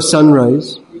time of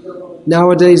sunrise.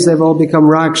 Nowadays they've all become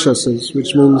rakshasas,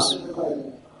 which means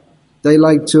they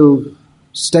like to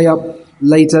stay up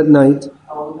late at night.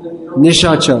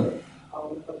 Nishacha.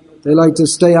 They like to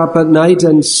stay up at night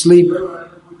and sleep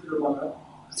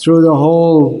through the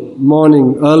whole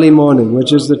morning, early morning,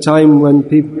 which is the time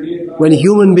when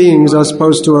human beings are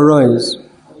supposed to arise.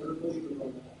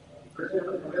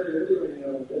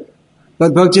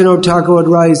 But Bhaktivinoda Thakur would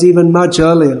rise even much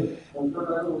earlier.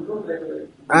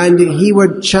 And he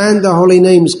would chant the holy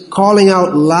names, calling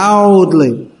out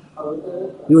loudly.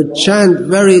 He would chant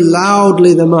very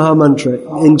loudly the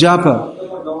Mahamantra in japa.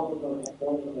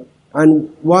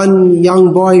 And one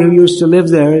young boy who used to live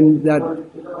there in that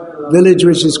village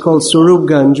which is called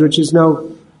Surupganj, which is now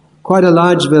quite a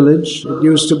large village. It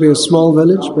used to be a small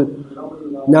village, but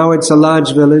now it's a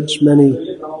large village.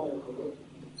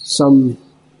 Some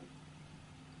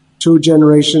 2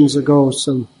 generations ago,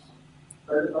 some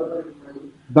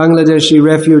Bangladeshi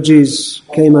refugees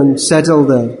came and settled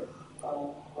there.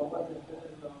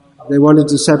 They wanted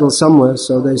to settle somewhere,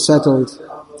 so they settled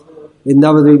in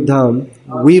Navadvip Dham,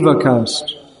 weaver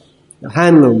caste,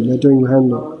 handloom, they're doing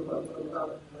handloom.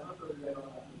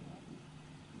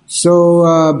 So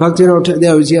Bhaktivinoda,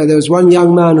 there was one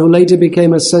young man who later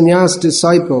became a sannyas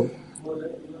disciple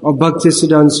of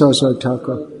Bhaktisiddhanta Saraswati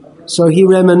Thakur. So he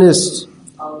reminisced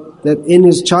that in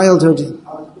his childhood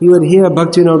he would hear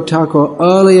Bhaktivinoda Thakur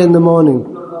early in the morning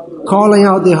calling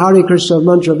out the Hare Krishna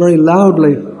mantra very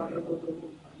loudly,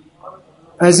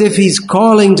 as if he's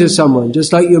calling to someone,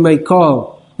 just like you may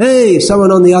call, hey,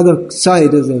 someone on the other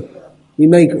side, you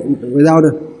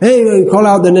call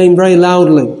out the name very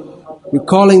loudly. You're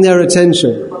calling their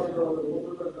attention.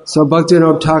 So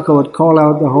Bhaktivinoda Thakur would call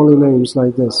out the holy names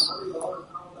like this.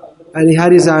 And he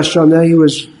had his ashram there, he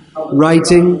was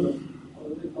writing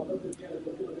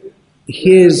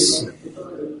his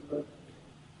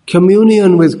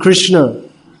communion with Krishna.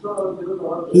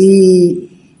 He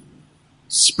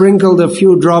sprinkled a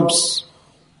few drops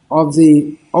of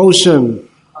the ocean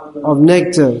of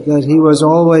nectar that he was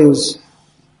always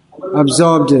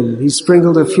absorbed in. He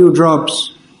sprinkled a few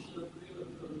drops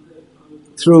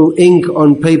through ink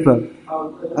on paper,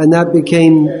 and that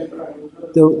became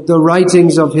the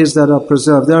writings of his that are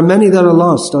preserved. There are many that are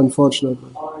lost,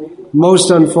 unfortunately. Most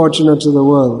unfortunate to the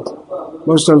world.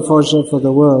 Most unfortunate for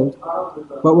the world.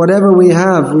 But whatever we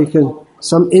have, we can,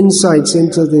 some insights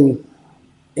into the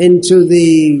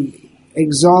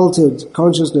exalted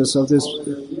consciousness of this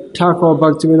Thakur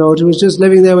Bhaktivinoda, who was just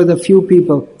living there with a few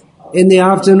people. In the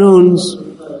afternoons,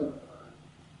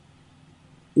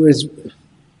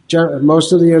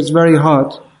 most of the year it's very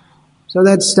hot. So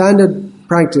that's standard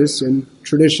practice in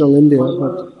traditional India,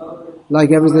 but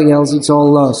like everything else, it's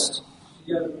all lost.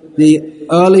 The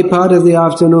early part of the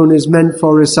afternoon is meant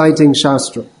for reciting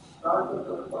Shastra.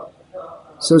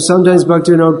 So sometimes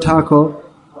Bhaktivinoda Thakur,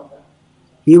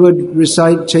 he would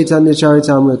recite Chaitanya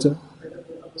Charitamrita.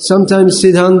 Sometimes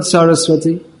Siddhanta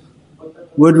Saraswati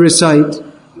would recite,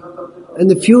 and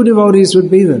the few devotees would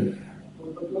be there.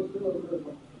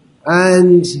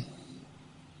 And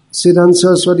Siddhanta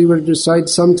Saraswati would recite,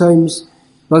 sometimes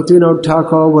Bhaktivinoda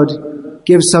Thakur would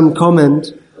give some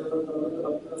comment.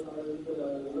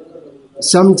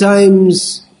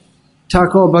 Sometimes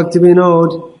Thakur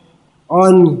Bhaktivinoda,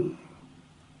 on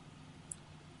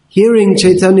hearing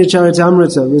Chaitanya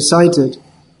Charitamrita recited,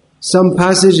 some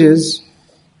passages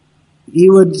he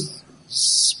would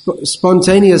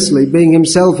spontaneously, being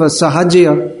himself a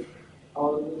sahajiya,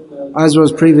 as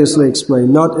was previously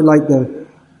explained, not like the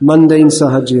mundane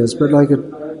sahajiyas, but like a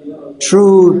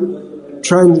true,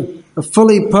 a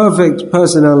fully perfect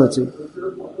personality.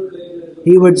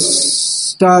 He would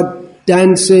start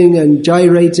dancing and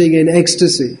gyrating in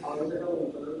ecstasy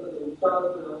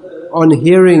on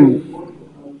hearing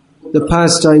the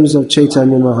pastimes of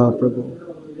Chaitanya Mahaprabhu.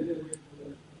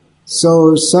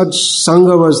 So such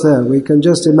Sangha was there. We can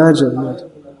just imagine that.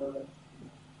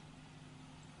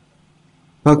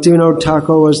 Bhaktivinoda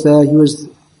Thakur was there. He was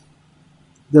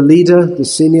the leader, the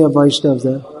senior Vaishnava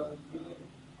there.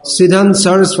 Siddhanta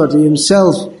Saraswati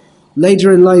himself,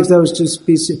 later in life, that was just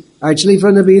actually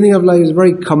from the beginning of life, he was a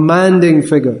very commanding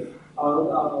figure.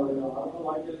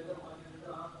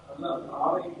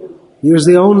 He was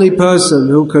the only person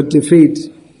who could defeat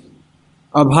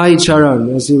Abhay Charan,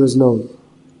 as he was known.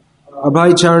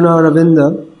 Abhay Charan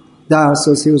Aravinda Das,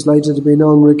 as he was later to be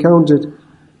known, recounted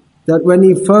that when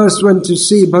he first went to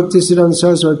see Bhaktisiddhanta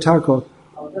Saraswati Thakur,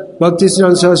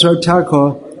 Bhaktisiddhanta Saraswati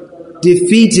Thakur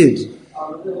defeated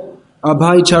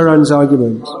Abhay Charan's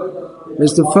argument. It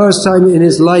was the first time in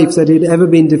his life that he'd ever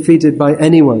been defeated by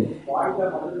anyone.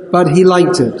 But he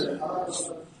liked it.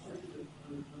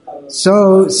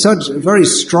 So, such very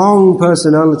strong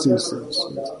personalities.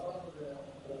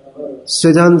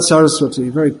 Siddhanta Saraswati,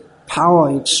 very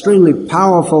extremely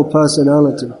powerful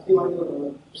personality.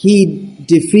 He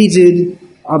defeated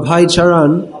Abhay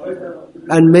Charan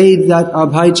and made that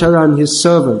Abhay Charan his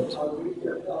servant.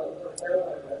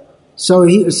 So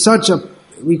he is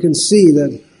we can see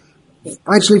that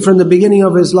actually from the beginning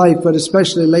of his life, but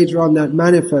especially later on, that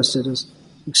manifested as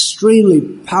extremely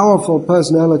powerful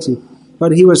personality.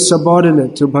 But he was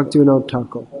subordinate to Bhaktivinoda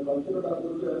Thakur.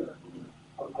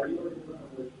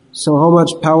 So how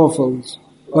much powerful is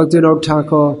Bhaktivinoda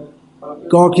Thakur,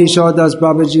 Gaur Kishore Das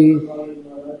Babaji,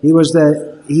 he was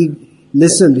there, he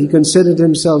listened, he considered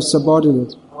himself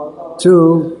subordinate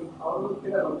to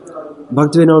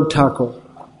Bhaktivinoda Thakur.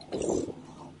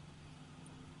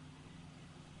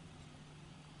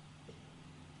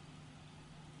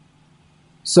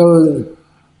 So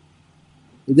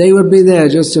they would be there,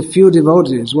 just a few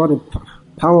devotees. What a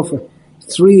powerful,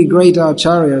 3 great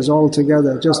acharyas all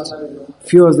together, just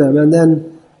few of them. And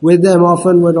then with them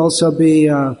often would also be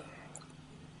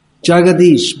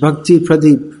Jagadish, Bhakti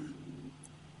Pradeep,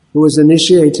 who was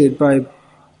initiated by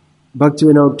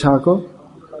Bhaktivinoda Thakur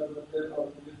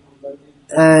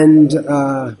and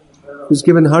was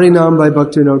given Harinam by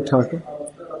Bhaktivinoda Thakur.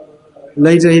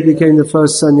 Later he became the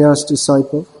first sannyas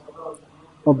disciple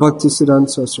of Bhaktisiddhanta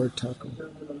Saraswati Thakur.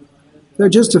 There are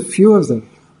just a few of them.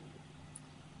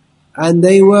 And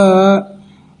they were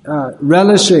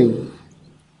relishing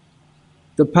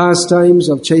the pastimes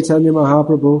of Chaitanya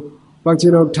Mahaprabhu,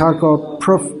 Bhaktivinoda Thakur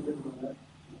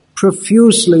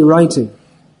profusely writing.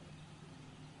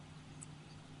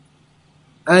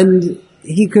 And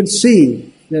he could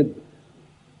see that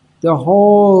the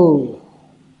whole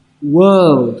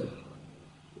world,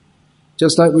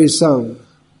 just like we sung,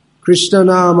 Krishna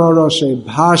Nama Roshe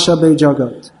Bhasha Be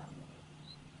Jagat,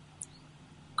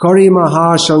 Kari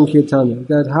Maha Sankirtana,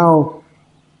 that how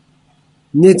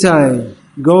Nitai,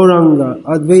 Gauranga,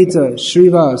 Advaita,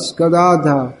 Srivas,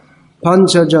 Gadadha,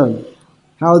 Panchajan,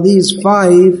 how these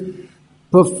 5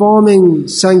 performing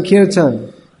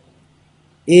Sankirtan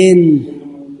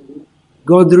in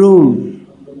Godrum,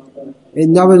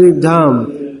 in Navadvip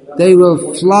Dham, they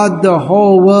will flood the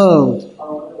whole world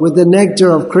with the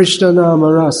nectar of Krishna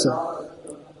Nama Rasa.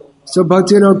 So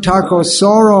Bhaktivinoda Thakur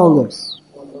saw all this.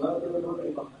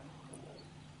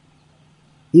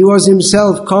 He was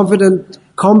himself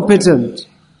competent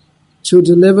to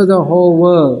deliver the whole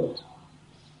world.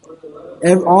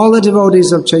 All the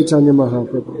devotees of Chaitanya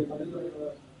Mahaprabhu.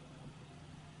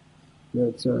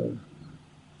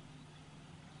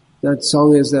 That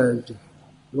song is that,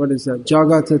 what is that?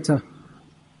 Jagatata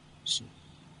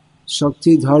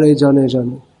Shakti Dhare Jane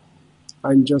Jane.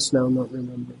 I'm just now not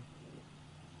remembering.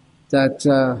 That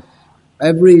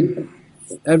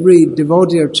every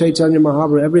devotee of Chaitanya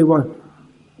Mahaprabhu, everyone,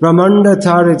 Brahmanda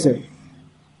Tarite,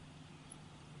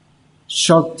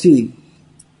 Shakti,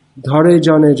 Dhare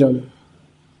Jane Jane.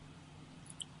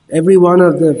 Every one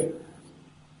of the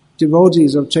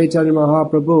devotees of Chaitanya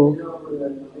Mahaprabhu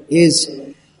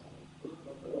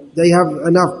they have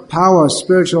enough power,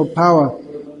 spiritual power,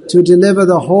 to deliver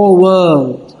the whole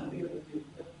world.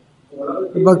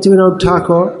 Bhaktivinoda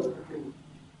Thakur,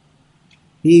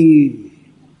 he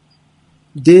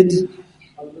did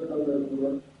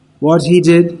what he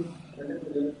did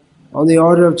on the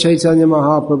order of Chaitanya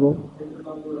Mahaprabhu.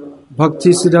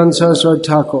 Bhaktisiddhanta Saraswati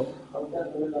Thakur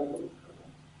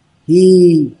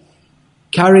he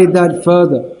carried that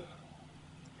further.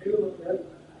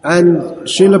 And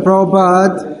Srila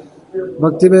Prabhupada,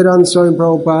 Bhaktivedanta Swami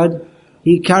Prabhupada,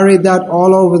 he carried that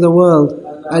all over the world.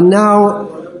 And now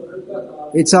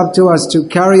it's up to us to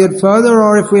carry it further,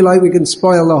 or if we like, we can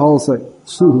spoil the whole thing.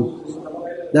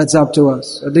 That's up to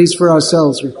us, at least for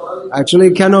ourselves. Actually,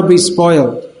 it cannot be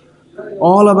spoiled.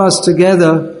 All of us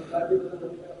together,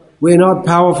 we're not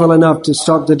powerful enough to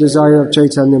stop the desire of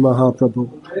Chaitanya Mahaprabhu,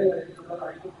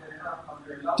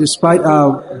 despite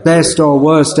our best or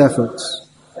worst efforts.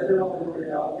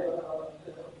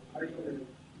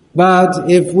 But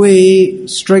if we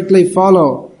strictly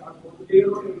follow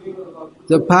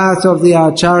the path of the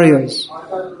Acaryas,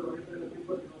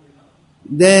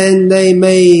 then they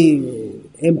may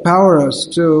empower us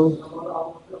to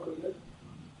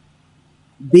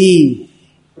be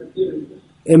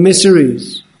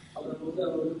emissaries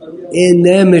in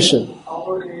their mission.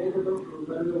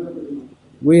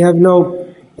 We have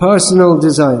no personal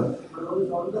desire.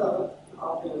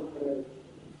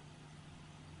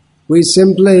 We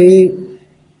simply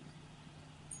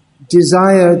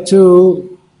desire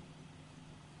to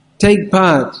take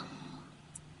part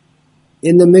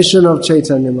in the mission of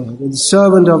Chaitanya Mahaprabhu, the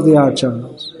servant of the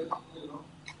Acharyas.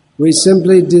 We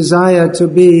simply desire to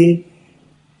be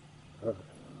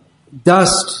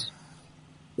dust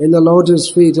in the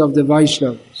lotus feet of the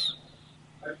Vaishnavas.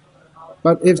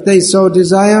 But if they so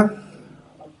desire,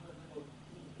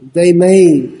 they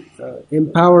may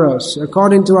empower us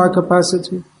according to our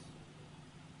capacity,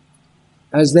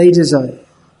 as they desire,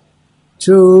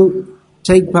 to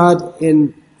take part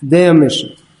in their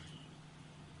mission.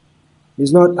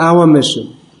 It's not our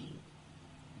mission.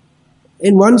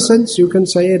 In one sense, you can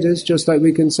say it is, just like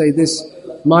we can say this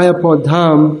Mayapur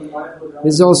Dham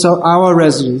is also our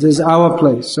residence, is our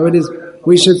place. So it is.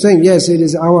 We should think, yes, it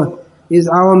is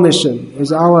our mission,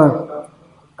 is our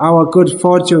good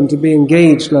fortune to be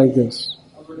engaged like this.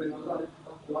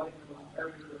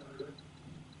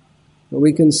 But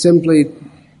we can simply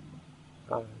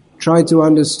try to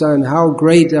understand how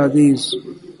great are these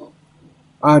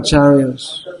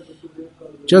Acharyas.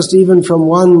 Just even from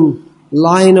one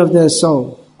line of their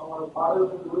song,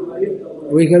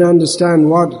 we can understand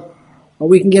or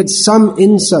we can get some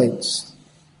insights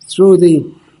through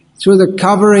the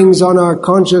coverings on our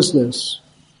consciousness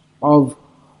of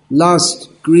lust,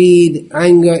 greed,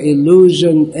 anger,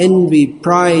 illusion, envy,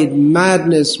 pride,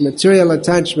 madness, material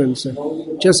attachments,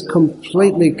 just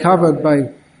completely covered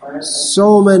by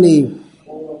so many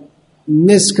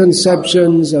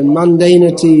misconceptions and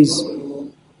mundanities.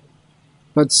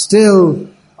 But still,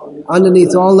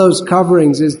 underneath all those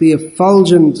coverings is the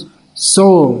effulgent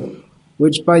soul,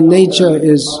 which by nature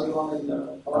is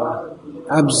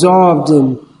absorbed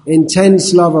in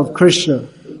intense love of Krishna.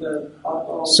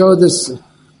 So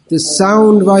the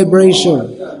sound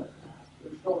vibration,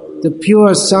 the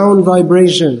pure sound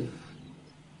vibration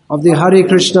of the Hare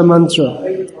Krishna mantra,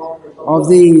 of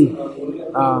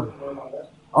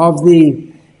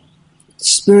the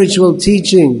spiritual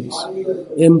teachings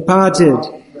imparted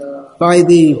by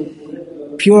the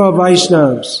pure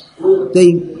Vaishnavas,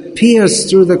 they pierce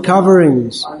through the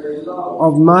coverings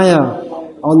of Maya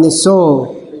on the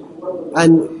soul,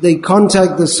 and they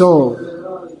contact the soul.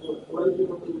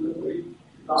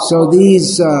 So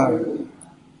this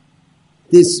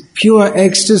pure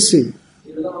ecstasy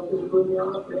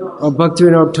of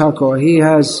Bhaktivinoda Thakur, he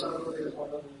has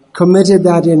committed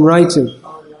that in writing,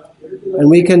 and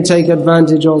we can take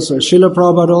advantage also. Srila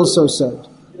Prabhupada also said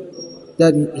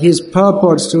that his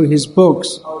purports to his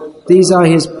books, these are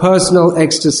his personal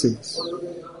ecstasies.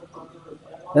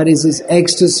 That is his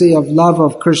ecstasy of love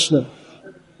of Krishna,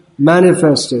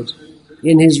 manifested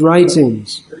in his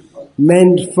writings,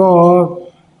 meant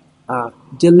for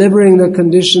delivering the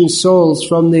conditioned souls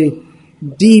from the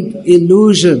deep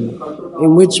illusion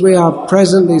in which we are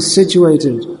presently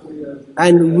situated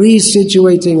and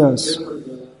resituating us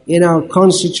in our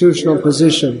constitutional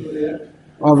position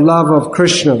of love of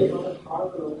Krishna.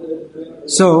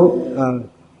 So,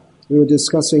 we were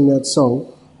discussing that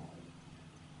song,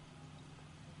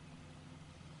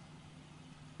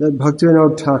 that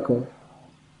Bhaktivinoda Thakur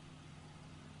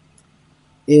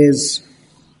is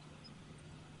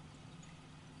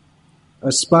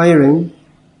aspiring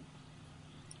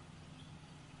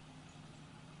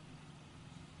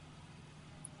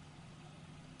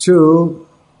to,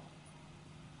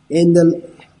 in the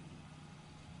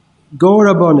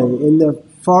Gaurabone, in the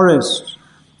forest,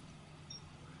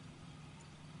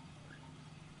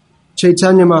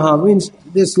 Chaitanya Mahaprabhu, means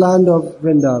this land of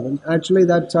Vrindavan. Actually,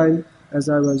 that time, as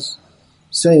I was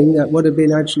saying, that would have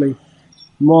been actually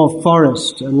more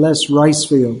forest and less rice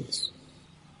fields.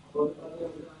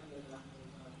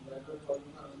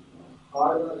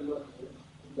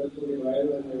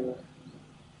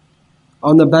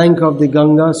 on the bank of the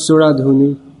Ganga,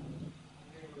 Suradhuni,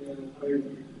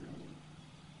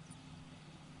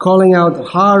 calling out,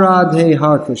 Ha Radhe,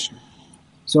 Ha Krishna.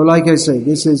 So like I say,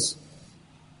 this is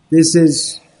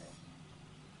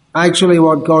actually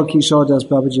what Gaur Kishore Das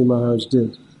Babaji Maharaj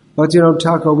did. But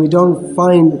Thakur, we don't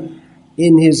find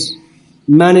in his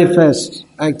manifest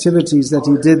activities that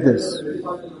he did this.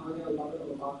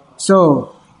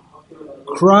 So,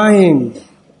 crying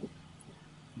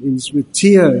with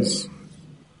tears,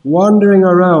 wandering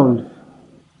around,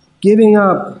 giving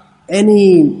up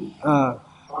any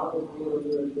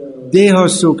deha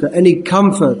sukha, any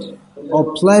comfort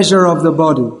or pleasure of the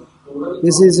body.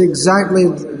 This is exactly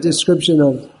the description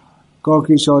of Gaur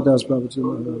Kishore Das Babaji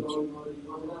Maharaj.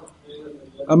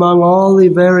 Among all the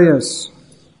various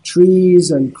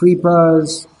trees and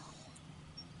creepers,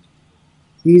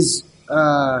 he's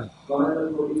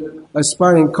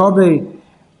aspiring. Kobe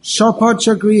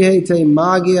Shopacha Grihete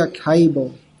Magia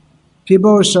Kaibo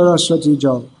Pibo Saraswati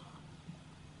Jal.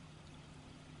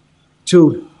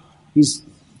 He's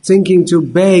thinking to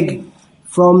beg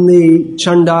from the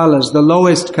Chandalas, the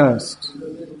lowest caste.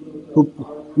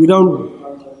 You don't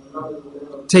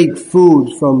take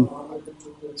food from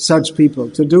such people.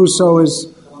 To do so is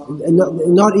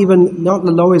not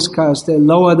the lowest caste, they're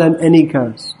lower than any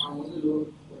caste.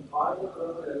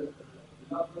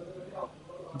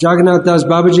 Jagannath Das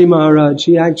Babaji Maharaj,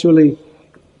 he actually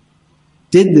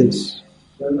did this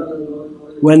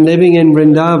when living in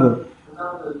Vrindavan.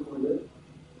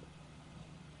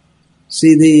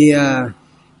 See, in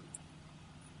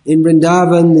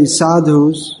Vrindavan, the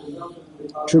sadhus,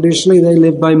 traditionally they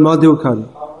live by madhukara.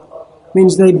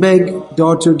 Means they beg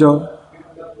door to door,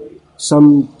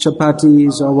 some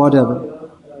chapatis or whatever.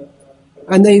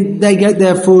 And they get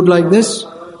their food like this.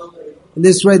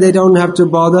 This way they don't have to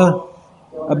bother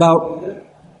about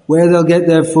where they'll get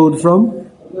their food from.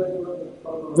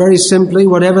 Very simply,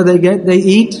 whatever they get, they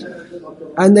eat,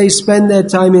 and they spend their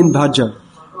time in bhajan.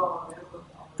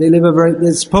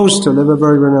 They're supposed to live a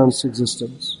very renounced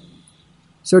existence.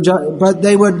 But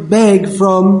they would beg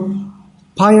from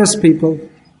pious people,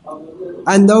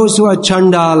 and those who are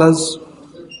chandalas,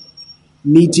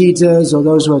 meat eaters, or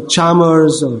those who are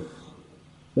chamars, or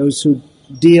those who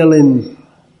deal in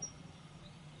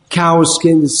cow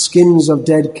skins of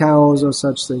dead cows or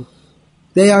such things,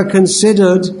 they are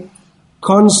considered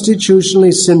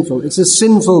constitutionally sinful. It's a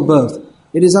sinful birth.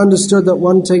 It is understood that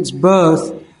one takes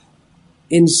birth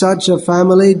in such a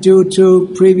family due to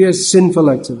previous sinful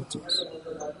activities.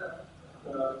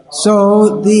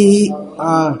 So the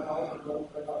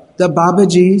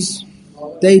Babajis,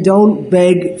 they don't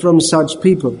beg from such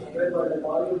people.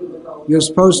 You're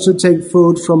supposed to take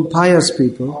food from pious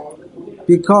people,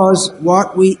 because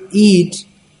what we eat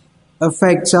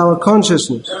affects our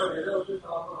consciousness.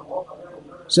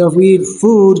 So if we eat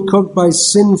food cooked by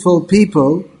sinful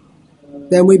people,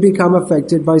 then we become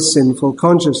affected by sinful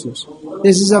consciousness.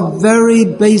 This is a very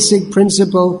basic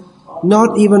principle,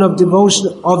 not even of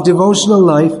devotional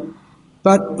life,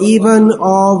 but even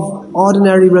of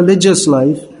ordinary religious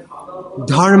life,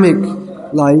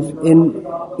 dharmic life in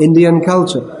Indian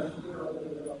culture.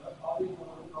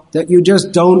 That you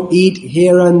just don't eat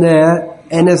here and there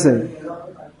anything.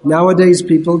 Nowadays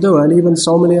people do, and even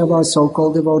so many of our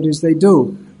so-called devotees, they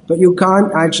do. But you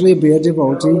can't actually be a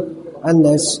devotee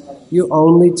unless you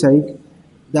only take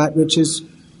that which is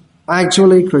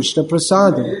actually Krishna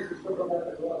Prasada.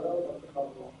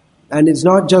 And it's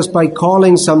not just by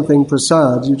calling something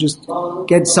prasad, you just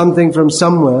get something from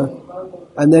somewhere,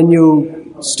 and then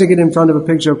you stick it in front of a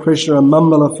picture of Krishna and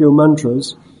mumble a few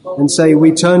mantras, and say,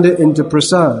 we turned it into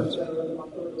prasad.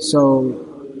 So,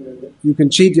 you can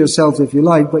cheat yourself if you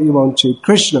like, but you won't cheat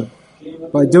Krishna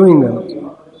by doing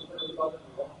that.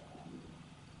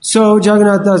 So,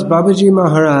 Jagannath Das Babaji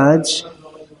Maharaj,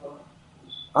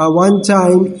 one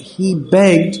time he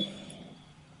begged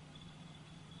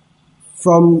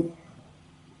from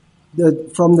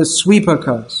the sweeper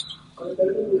caste.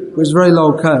 It was very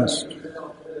low caste.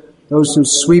 Those who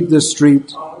sweep the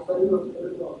street,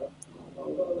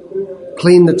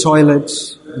 clean the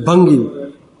toilets,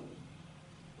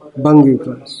 Bangi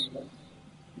class.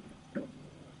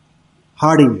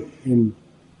 Hardy in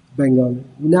Bengal.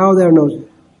 Now there are no...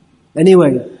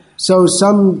 Anyway, so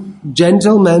some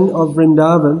gentlemen of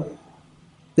Vrindavan,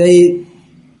 they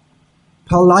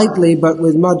politely but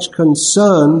with much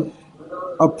concern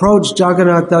approached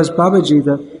Jagannath Das Babaji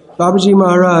that, Babaji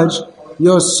Maharaj,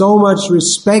 you're so much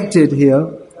respected here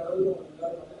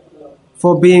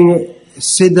for being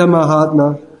Siddha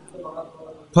Mahatma,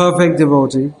 perfect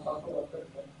devotee.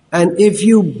 And if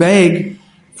you beg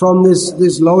from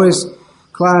this lowest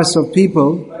class of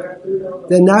people,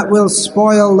 then that will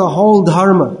spoil the whole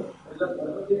dharma.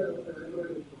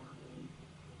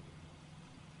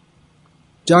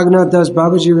 Jagannath Das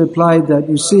Babaji replied that,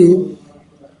 you see,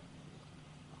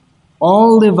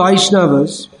 all the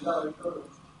Vaishnavas,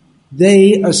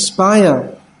 they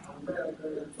aspire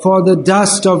for the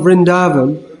dust of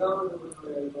Vrindavan,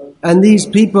 and these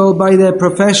people, by their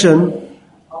profession,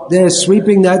 they're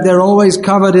sweeping that, they're always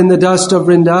covered in the dust of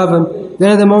Vrindavan.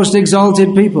 They're the most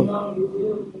exalted people.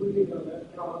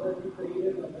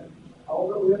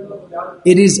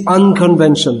 It is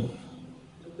unconventional.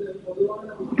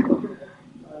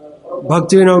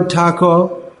 Bhaktivinoda Thakur,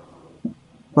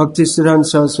 Bhaktisiddhanta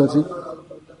Saraswati,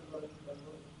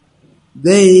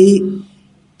 they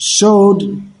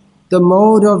showed the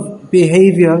mode of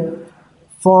behavior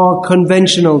for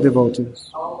conventional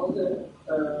devotees.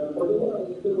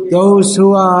 Those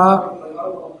who are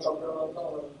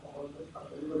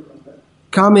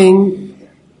coming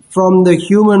from the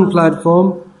human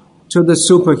platform to the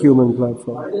superhuman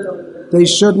platform. They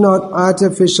should not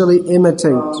artificially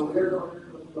imitate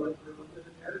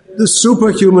the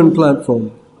superhuman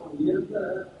platform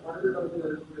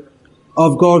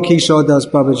of Gaur Kishore Das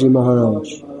Babaji Maharaj,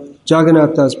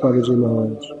 Jagannath Das Babaji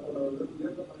Maharaj.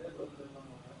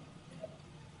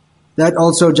 That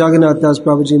also Jagannath Das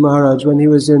Babaji Maharaj, when he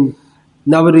was in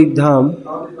Navarit Dham,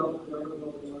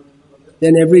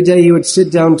 then every day he would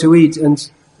sit down to eat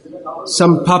and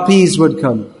some puppies would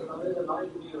come.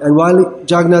 And while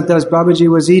Jagannath Das Babaji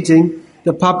was eating,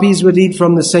 the puppies would eat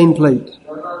from the same plate.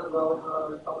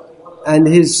 And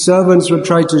his servants would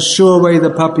try to shoo away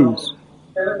the puppies.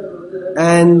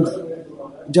 And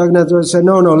Jagannath would say,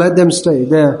 no, let them stay.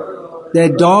 They're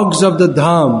dogs of the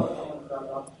Dham.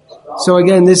 So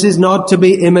again, this is not to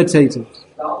be imitated.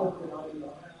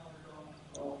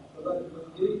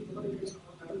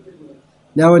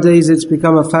 Nowadays it's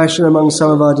become a fashion among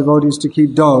some of our devotees to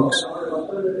keep dogs.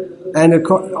 And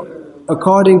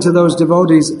according to those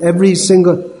devotees, every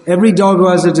dog who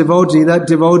has a devotee, that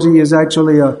devotee is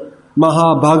actually a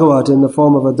Maha Bhagavat in the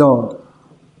form of a dog.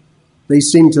 They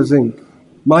seem to think,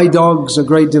 my dog's a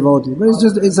great devotee. But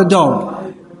it's a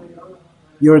dog.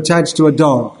 You're attached to a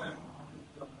dog.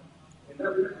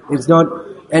 It's not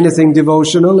anything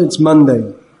devotional, it's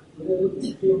mundane.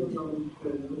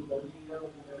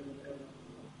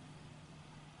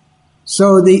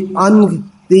 So the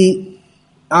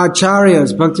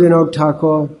Acaryas, Bhaktivinoda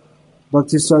Thakur,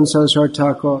 Bhaktisiddhanta Saraswati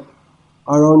Thakur,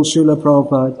 our own Srila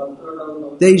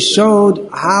Prabhupada, they showed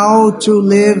how to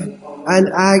live and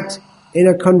act in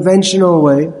a conventional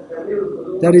way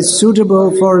that is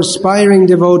suitable for aspiring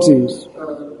devotees.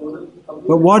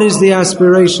 But what is the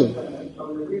aspiration?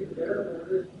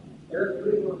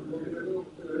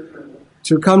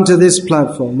 To come to this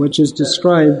platform, which is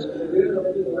described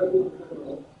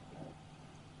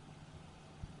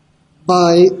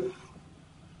by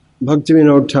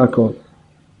Bhaktivinoda Thakur.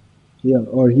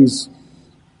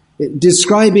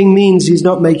 Describing means he's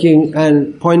not making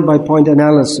a point-by-point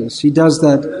analysis. He does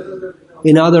that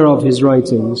in other of his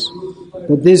writings.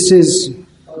 But this is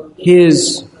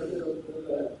his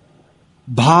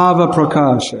bhava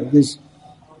prakasha.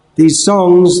 These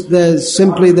songs, they're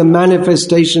simply the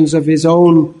manifestations of his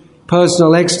own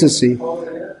personal ecstasy.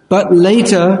 But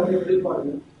later,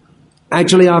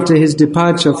 actually after his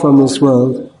departure from this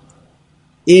world,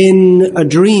 in a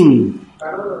dream,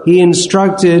 he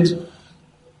instructed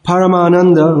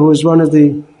Paramananda, who was one of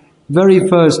the very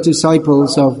first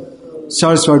disciples of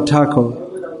Saraswati Thakur,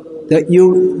 that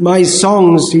my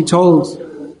songs, he told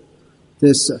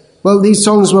this, these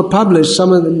songs were published,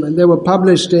 some of them, they were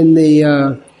published in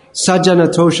the Sajjana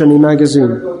Toshani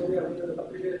magazine.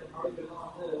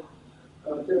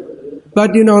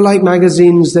 But like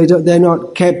magazines, they're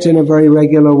not kept in a very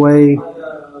regular way.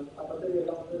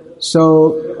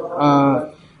 So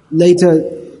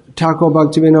later, Thakur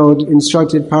Bhaktivinoda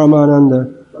instructed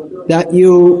Paramananda that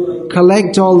you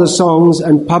collect all the songs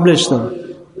and publish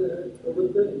them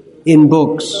in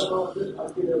books.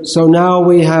 So now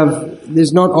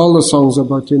there's not all the songs of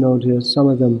Bhaktivinoda here, some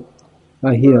of them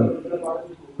are here.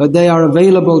 But they are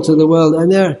available to the world,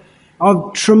 and they're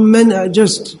of tremendous,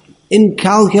 just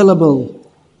incalculable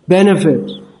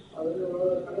benefit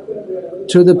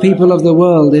to the people of the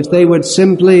world if they would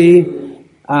simply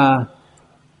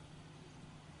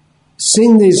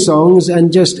sing these songs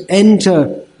and just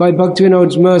enter, by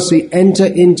Bhaktivinoda's mercy, enter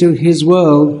into his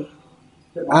world.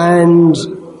 And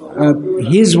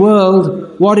his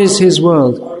world, what is his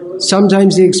world?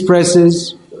 Sometimes he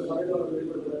expresses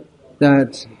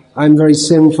that I'm very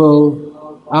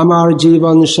sinful, Amar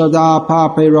Jivan Shada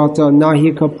Pape Rata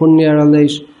Nahika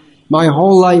Punyaralesh My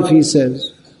whole life, he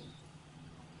says,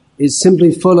 is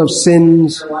simply full of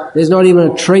sins. There's not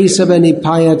even a trace of any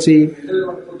piety.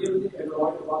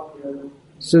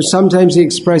 So sometimes he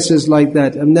expresses like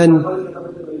that, and then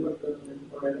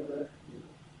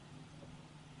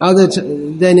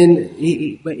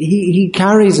he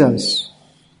carries us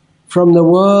from the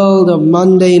world of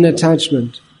mundane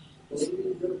attachment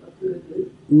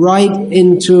right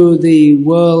into the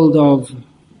world of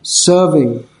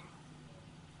serving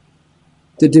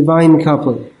the divine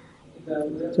couple.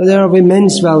 So they're of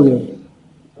immense value,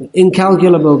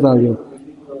 incalculable value.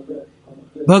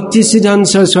 Bhaktisiddhanta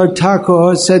Saraswati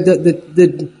Thakur said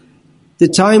that the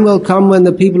time will come when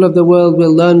the people of the world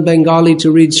will learn Bengali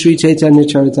to read Sri Chaitanya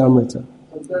Charitamrita.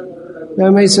 Now I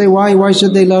may say, why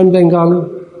should they learn Bengali?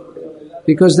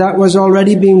 Because that was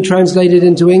already being translated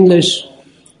into English,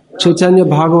 Chaitanya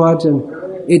Bhagavat, and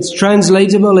it's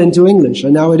translatable into English,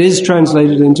 and now it is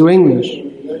translated into English.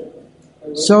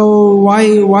 So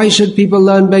why should people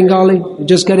learn Bengali?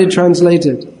 Just get it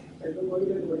translated.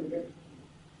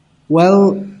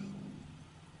 Well,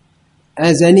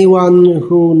 as anyone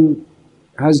who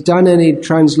has done any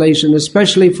translation,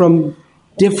 especially from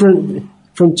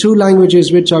two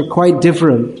languages which are quite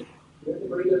different,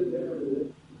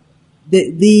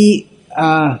 the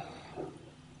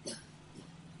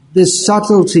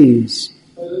subtleties,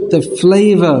 the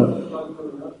flavor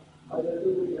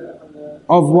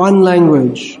of one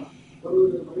language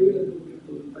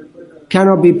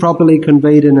cannot be properly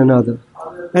conveyed in another.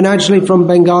 And actually from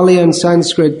Bengali and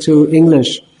Sanskrit to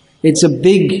English, it's a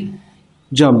big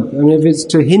jump. I mean, if it's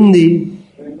to Hindi,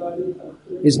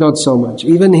 it's not so much.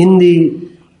 Even Hindi,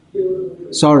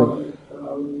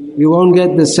 you won't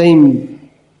get the same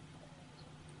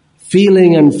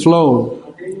feeling and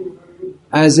flow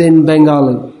as in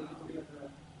Bengali.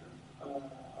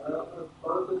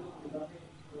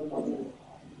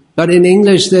 But in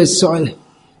English, many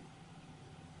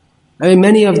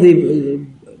of the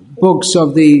books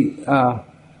of the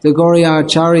Gauriya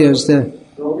Acaryas,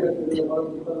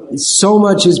 so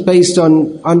much is based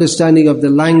on understanding of the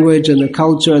language and the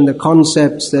culture and the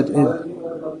concepts that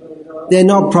they're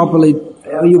not properly.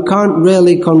 You can't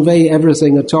really convey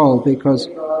everything at all, because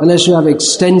unless you have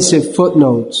extensive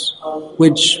footnotes,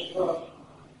 which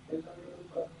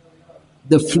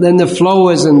then the flow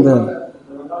isn't there.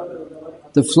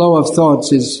 The flow of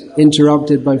thoughts is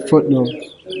interrupted by footnotes.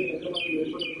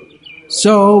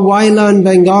 So why learn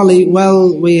Bengali?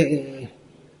 Well,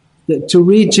 to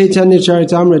read Chaitanya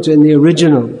Charitamrita in the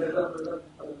original,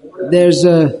 there's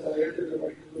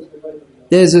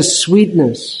a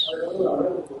sweetness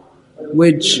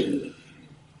which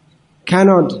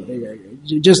cannot,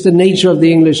 just the nature of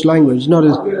the English language.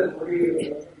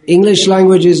 English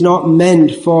language is not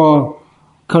meant for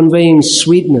conveying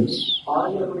sweetness.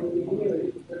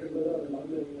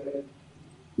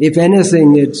 If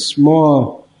anything, it's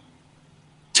more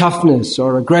toughness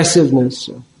or aggressiveness.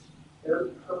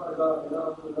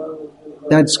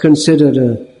 That's considered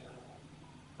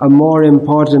a more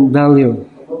important value.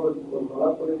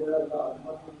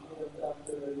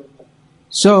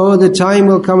 So the time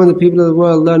will come when the people of the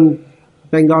world learn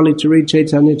Bengali to read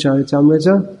Chaitanya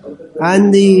Charitamrita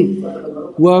and the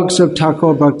works of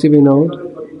Thakur Bhaktivinoda,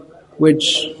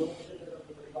 which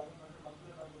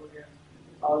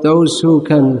those who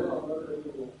can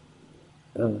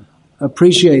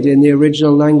appreciate in the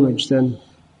original language, then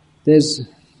there's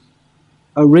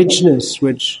a richness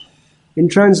which, in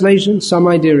translation, some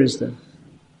idea is there.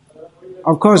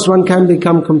 Of course, one can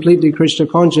become completely Krishna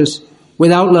conscious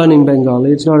without learning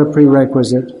Bengali. It's not a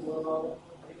prerequisite.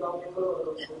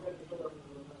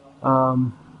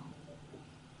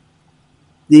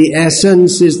 The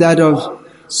essence is that of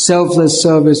selfless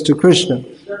service to Krishna.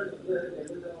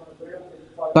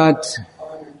 But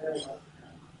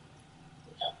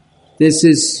this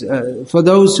is, for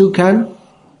those who can,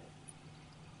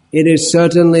 it is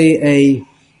certainly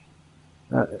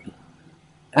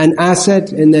an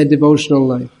asset in their devotional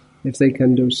life, if they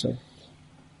can do so.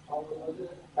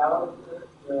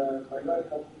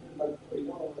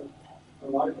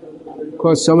 Of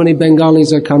course, so many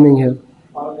Bengalis are coming here.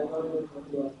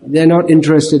 They're not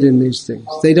interested in these things.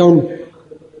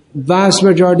 Vast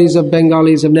majorities of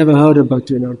Bengalis have never heard of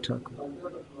Bhaktivinoda Thakur.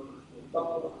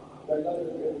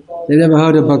 They never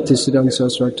heard of Bhaktisiddhanta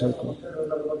Saraswati Thakur.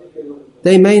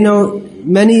 They many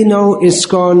know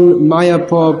ISKCON,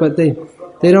 Mayapur, but they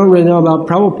don't really know about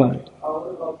Prabhupada.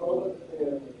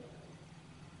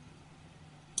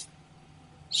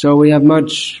 So we have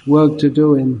much work to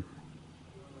do in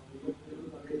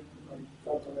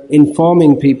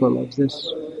informing people of this.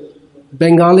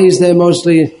 Bengalis, they're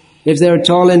mostly, if they're at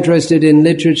all interested in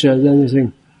literature, then they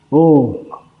think,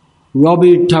 oh,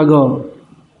 Robbie Tagore.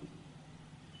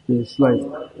 It's like,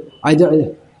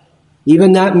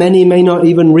 even that many may not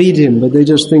even read him, but they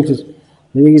just think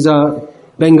he's a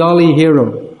Bengali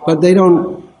hero. But they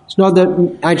don't, it's not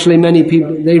that actually many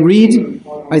people, they read,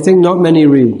 I think not many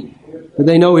read, but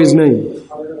they know his name.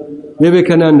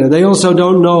 Vivekananda. They also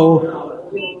don't know,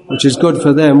 which is good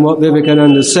for them, what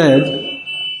Vivekananda said,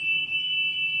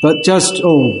 but just,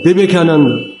 oh,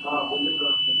 Vivekananda.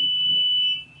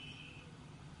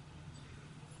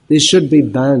 This should be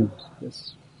banned.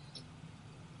 Yes.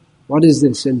 What is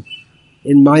this in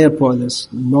Mayapur, this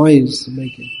noise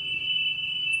making?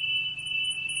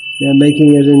 They're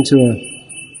making it into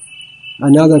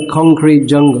another concrete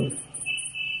jungle.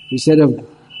 Instead of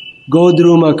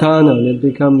Godru Makana, it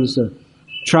becomes a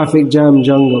traffic jam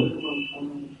jungle.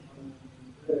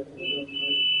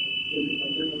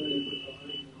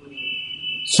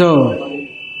 So,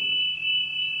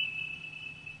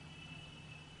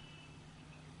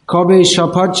 Kobe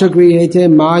shapacha grihete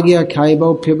magya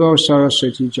kaibo pibo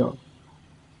saraswati jo.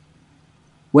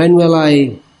 When will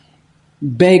I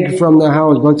beg from the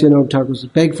house, Bhaktivinoda Thakur says,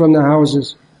 beg from the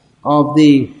houses of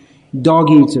the dog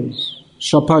eaters?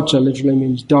 Shapacha literally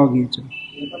means dog eater.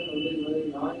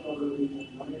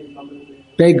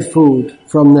 Beg food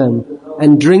from them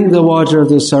and drink the water of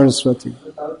the Saraswati.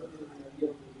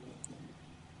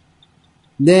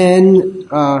 Then,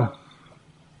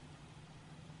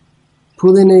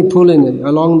 Puline,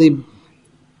 along the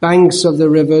banks of the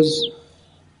rivers,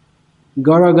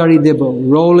 Garagari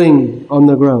Dibbo, rolling on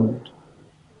the ground.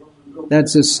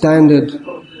 That's a standard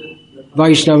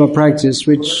Vaishnava practice,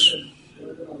 which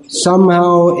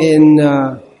somehow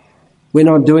we're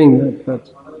not doing that, but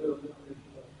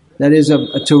that is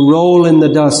to roll in the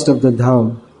dust of the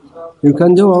Dham. You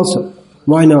can do also.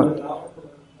 Why not?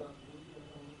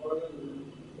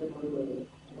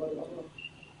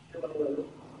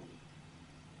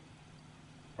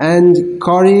 And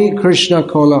Kari Krishna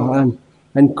Kolaha,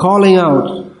 and calling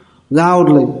out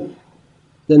loudly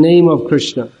the name of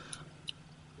Krishna.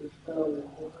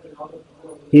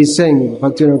 He's saying,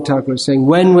 Bhaktivinoda Thakur is saying,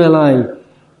 when will I,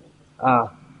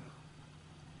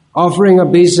 offering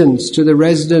obeisance to the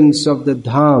residents of the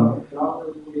Dham,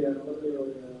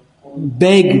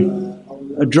 beg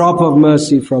a drop of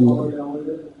mercy from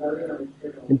them,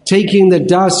 and taking the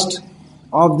dust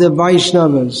of the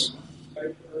Vaishnavas'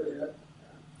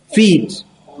 feet,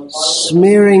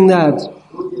 smearing that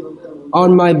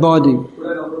on my body,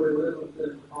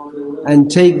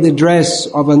 and take the dress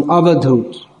of an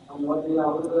avadhut,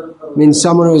 means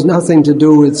someone who has nothing to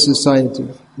do with society,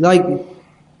 like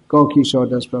Gaukishore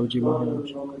Das Prabhuji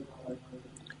Maharaj.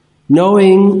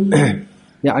 Knowing,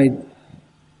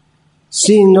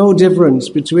 seeing no difference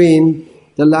between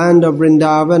the land of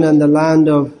Vrindavan and the land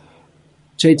of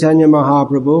Chaitanya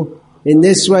Mahaprabhu, in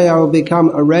this way I will become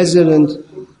a resident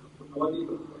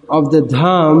of the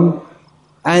Dham,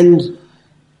 and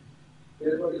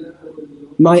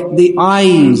the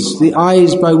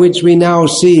eyes by which we now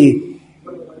see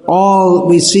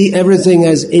we see everything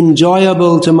as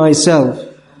enjoyable to myself.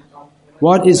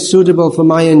 What is suitable for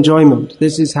my enjoyment?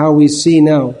 This is how we see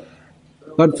now.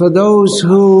 But for those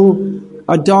who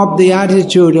adopt the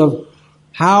attitude of,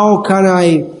 how can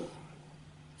I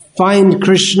find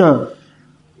Krishna?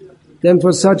 Then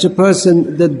for such a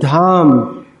person, the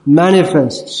Dham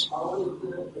manifests.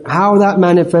 How that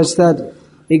manifests, that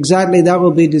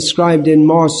will be described in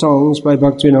more songs by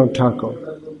Bhaktivinoda Thakur.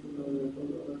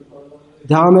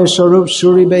 Dhame Swarup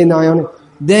Shuribe Nayan.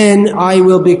 Then I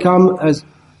will become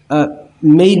a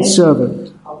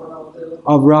maidservant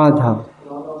of Radha.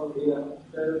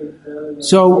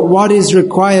 So what is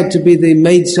required to be the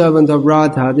maidservant of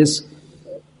Radha? This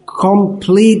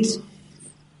complete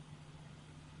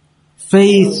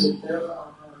faith,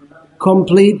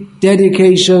 complete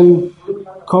dedication,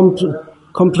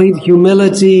 complete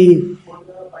humility,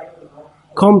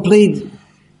 complete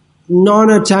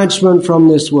non-attachment from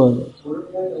this world.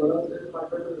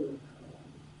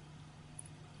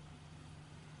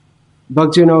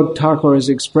 Bhaktivinoda Thakur is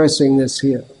expressing this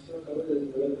here.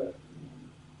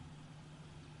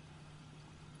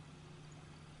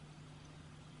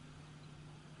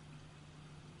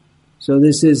 So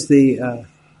this is the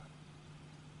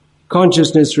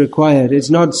consciousness required. It's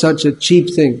not such a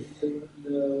cheap thing.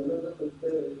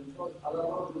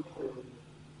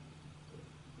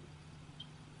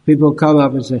 People come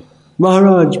up and say,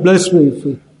 Maharaj, bless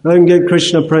me, I can get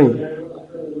Krishna prema.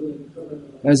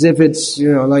 As if it's,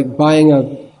 like buying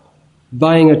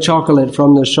a chocolate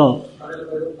from the shop.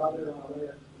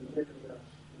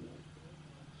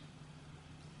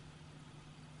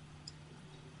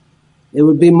 It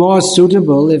would be more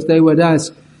suitable if they would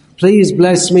ask, please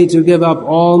bless me to give up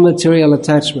all material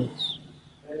attachments.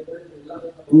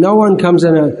 No one comes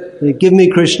and give me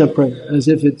Krishna prema, as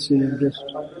if it's just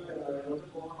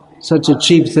such a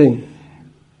cheap thing.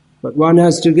 But one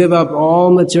has to give up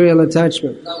all material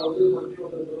attachments.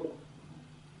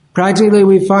 Practically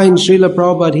we find Srila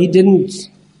Prabhupada,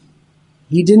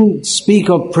 he didn't speak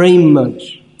of prema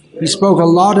much. He spoke a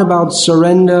lot about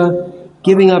surrender,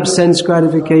 giving up sense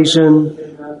gratification,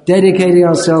 dedicating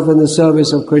ourselves in the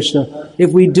service of Krishna.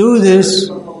 If we do this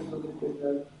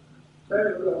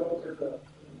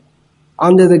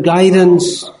under the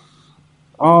guidance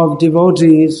of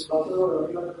devotees,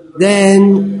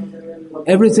 then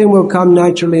everything will come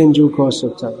naturally in due course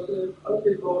of time.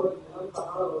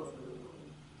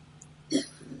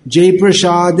 Jai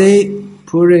Prasade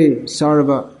Pure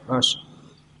Sarva Asha.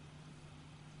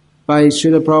 By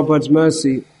Srila Prabhupada's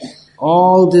mercy,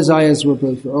 all desires will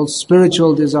be fulfilled, all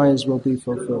spiritual desires will be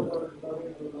fulfilled.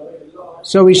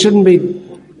 So we shouldn't be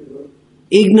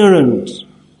ignorant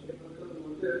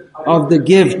of the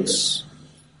gifts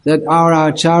that our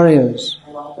Acaryas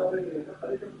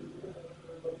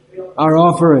are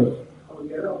offering.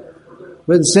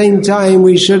 But at the same time,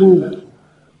 we shouldn't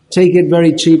take it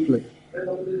very cheaply.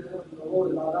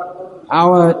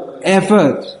 Our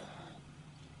effort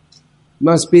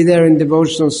must be there in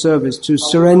devotional service, to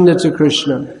surrender to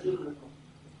Krishna,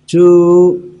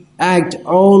 to act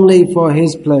only for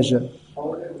His pleasure,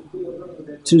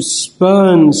 to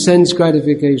spurn sense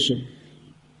gratification,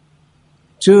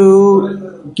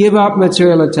 to give up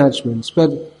material attachments, but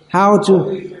how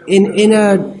to, in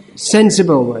a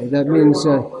sensible way. That means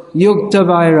yukta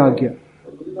vairagya,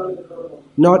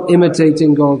 not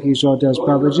imitating Gaur Kishore Das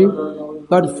Prabhuji,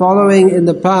 but following in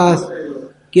the path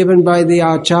given by the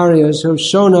Acaryas who have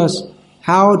shown us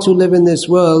how to live in this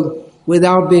world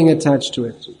without being attached to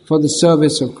it, for the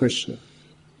service of Krishna.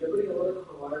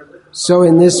 So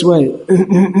in this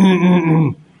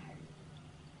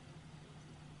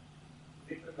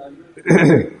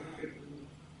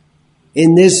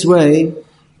way,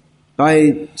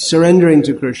 by surrendering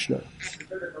to Krishna,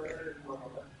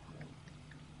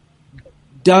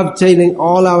 dovetailing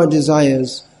all our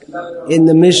desires in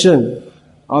the mission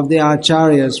of the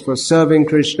Acaryas for serving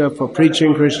Krishna, for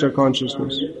preaching Krishna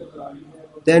consciousness,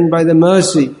 then by the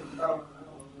mercy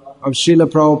of Srila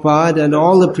Prabhupada and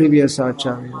all the previous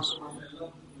Acaryas,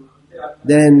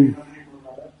 then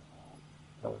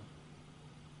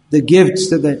the gifts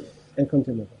that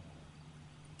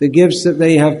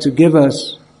they have to give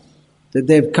us, that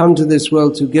they've come to this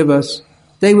world to give us,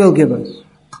 they will give us.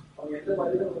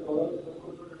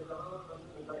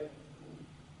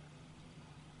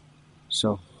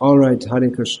 So, all right,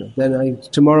 Hare Krishna. Then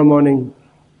tomorrow morning,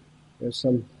 there's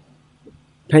some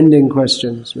pending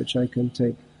questions which I can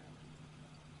take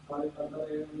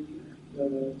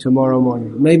tomorrow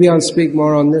morning. Maybe I'll speak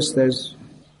more on this. There's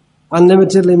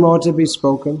unlimitedly more to be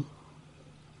spoken.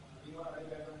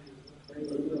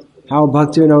 How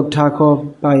Bhaktivinoda Thakur,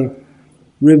 by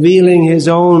revealing his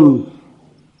own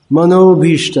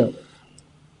manobhishta,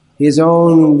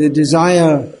 the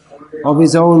desire of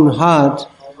his own heart,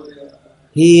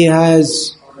 he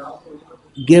has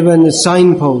given a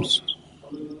signpost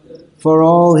for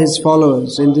all his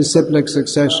followers in disciplic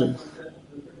succession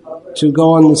to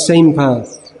go on the same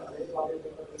path.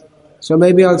 So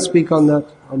maybe I'll speak on that,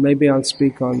 or maybe I'll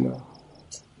speak on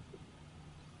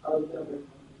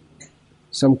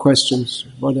some questions,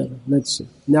 whatever. Let's see.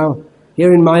 Now,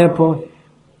 here in Mayapur,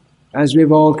 as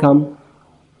we've all come,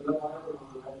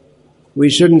 we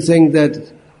shouldn't think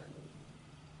that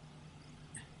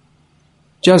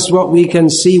just what we can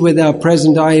see with our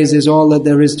present eyes is all that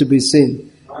there is to be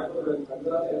seen.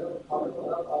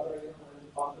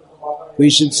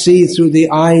 We should see through the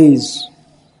eyes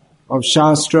of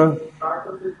Shastra,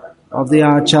 of the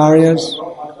Acaryas.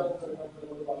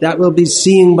 That will be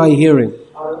seeing by hearing.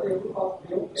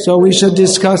 So we should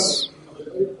discuss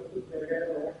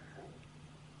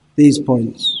these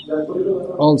points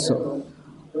also.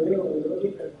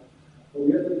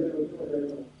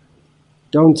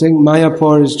 Don't think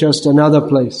Mayapur is just another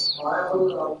place.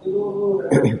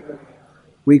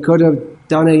 We could have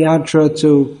done a yatra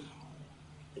to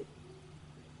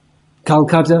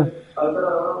Calcutta.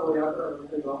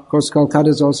 Of course, Calcutta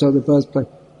is also the birthplace.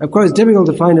 Of course, it's difficult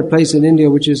to find a place in India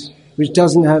which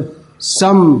doesn't have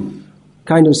some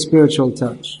kind of spiritual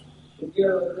touch.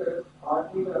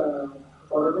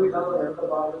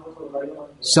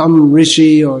 Some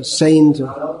rishi or saint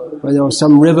or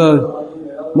some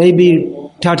river, maybe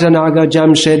Tatanaga,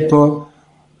 Jamshedpur.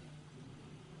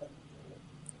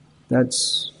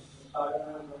 That's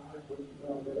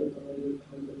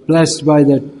blessed by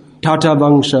the Tata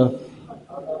Vangsha.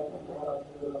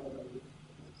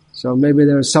 So maybe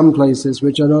there are some places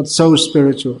which are not so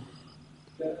spiritual.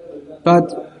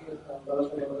 But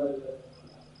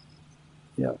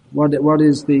yeah, what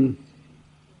is the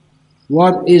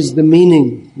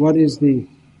meaning?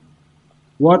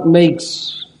 What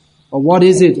makes, or what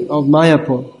is it of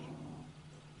Mayapur?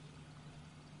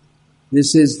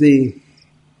 This is the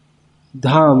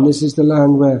Dham, this is the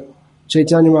land where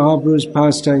Chaitanya Mahaprabhu's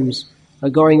pastimes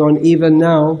are going on even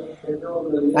now,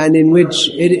 and in which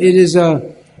it is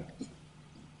a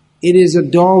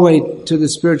doorway to the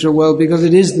spiritual world, because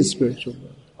it is the spiritual world.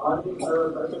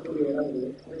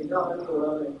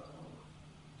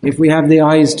 If we have the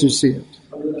eyes to see it.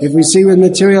 If we see with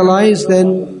material eyes,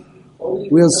 then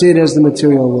we'll see it as the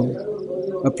material world.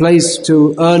 A place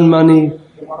to earn money,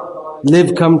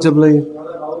 live comfortably.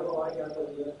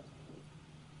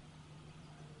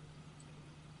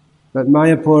 But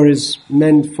Mayapur is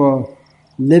meant for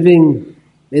living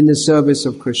in the service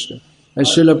of Krishna.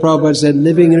 As Srila Prabhupada said,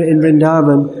 living in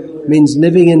Vrindavan means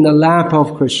living in the lap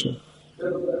of Krishna.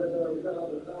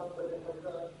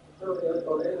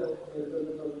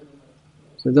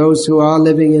 So those who are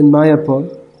living in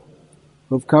Mayapur,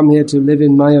 who've come here to live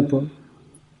in Mayapur,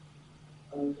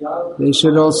 they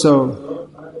should also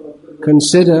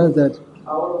consider that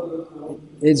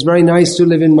it's very nice to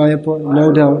live in Mayapur,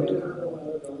 no doubt.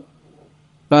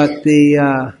 But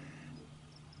the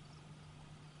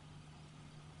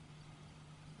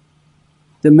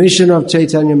mission of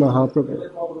Chaitanya Mahaprabhu,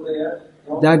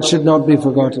 that should not be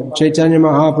forgotten. Chaitanya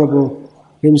Mahaprabhu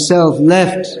himself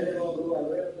left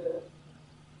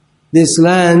this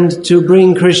land to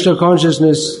bring Krishna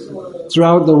consciousness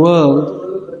throughout the world.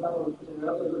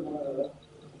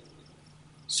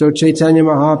 So Chaitanya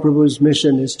Mahaprabhu's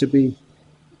mission is to be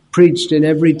preached in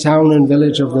every town and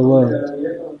village of the world.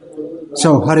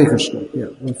 So, Hare Krishna. Yeah,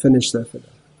 we'll finish there for now.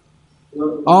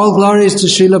 All glories to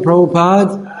Srila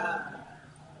Prabhupada.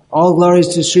 All glories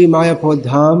to Sri Mayapur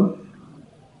Dham.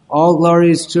 All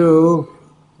glories to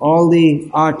all the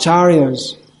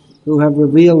Acaryas who have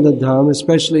revealed the Dham.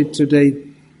 Especially today,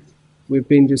 we've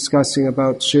been discussing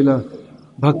about Srila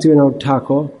Bhaktivinoda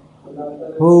Thakur,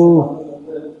 who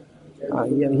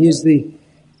he's the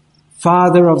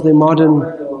father of the modern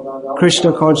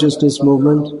Krishna consciousness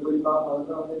movement.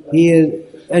 He is,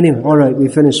 anyway, all right, we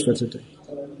finished for today.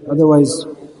 Otherwise,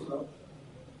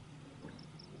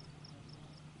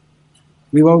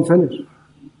 we won't finish.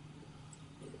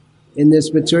 In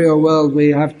this material world, we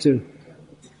have to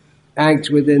act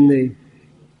within the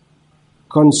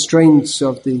constraints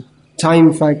of the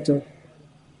time factor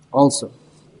also.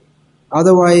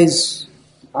 Otherwise,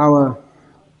 our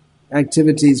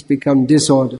activities become disordered.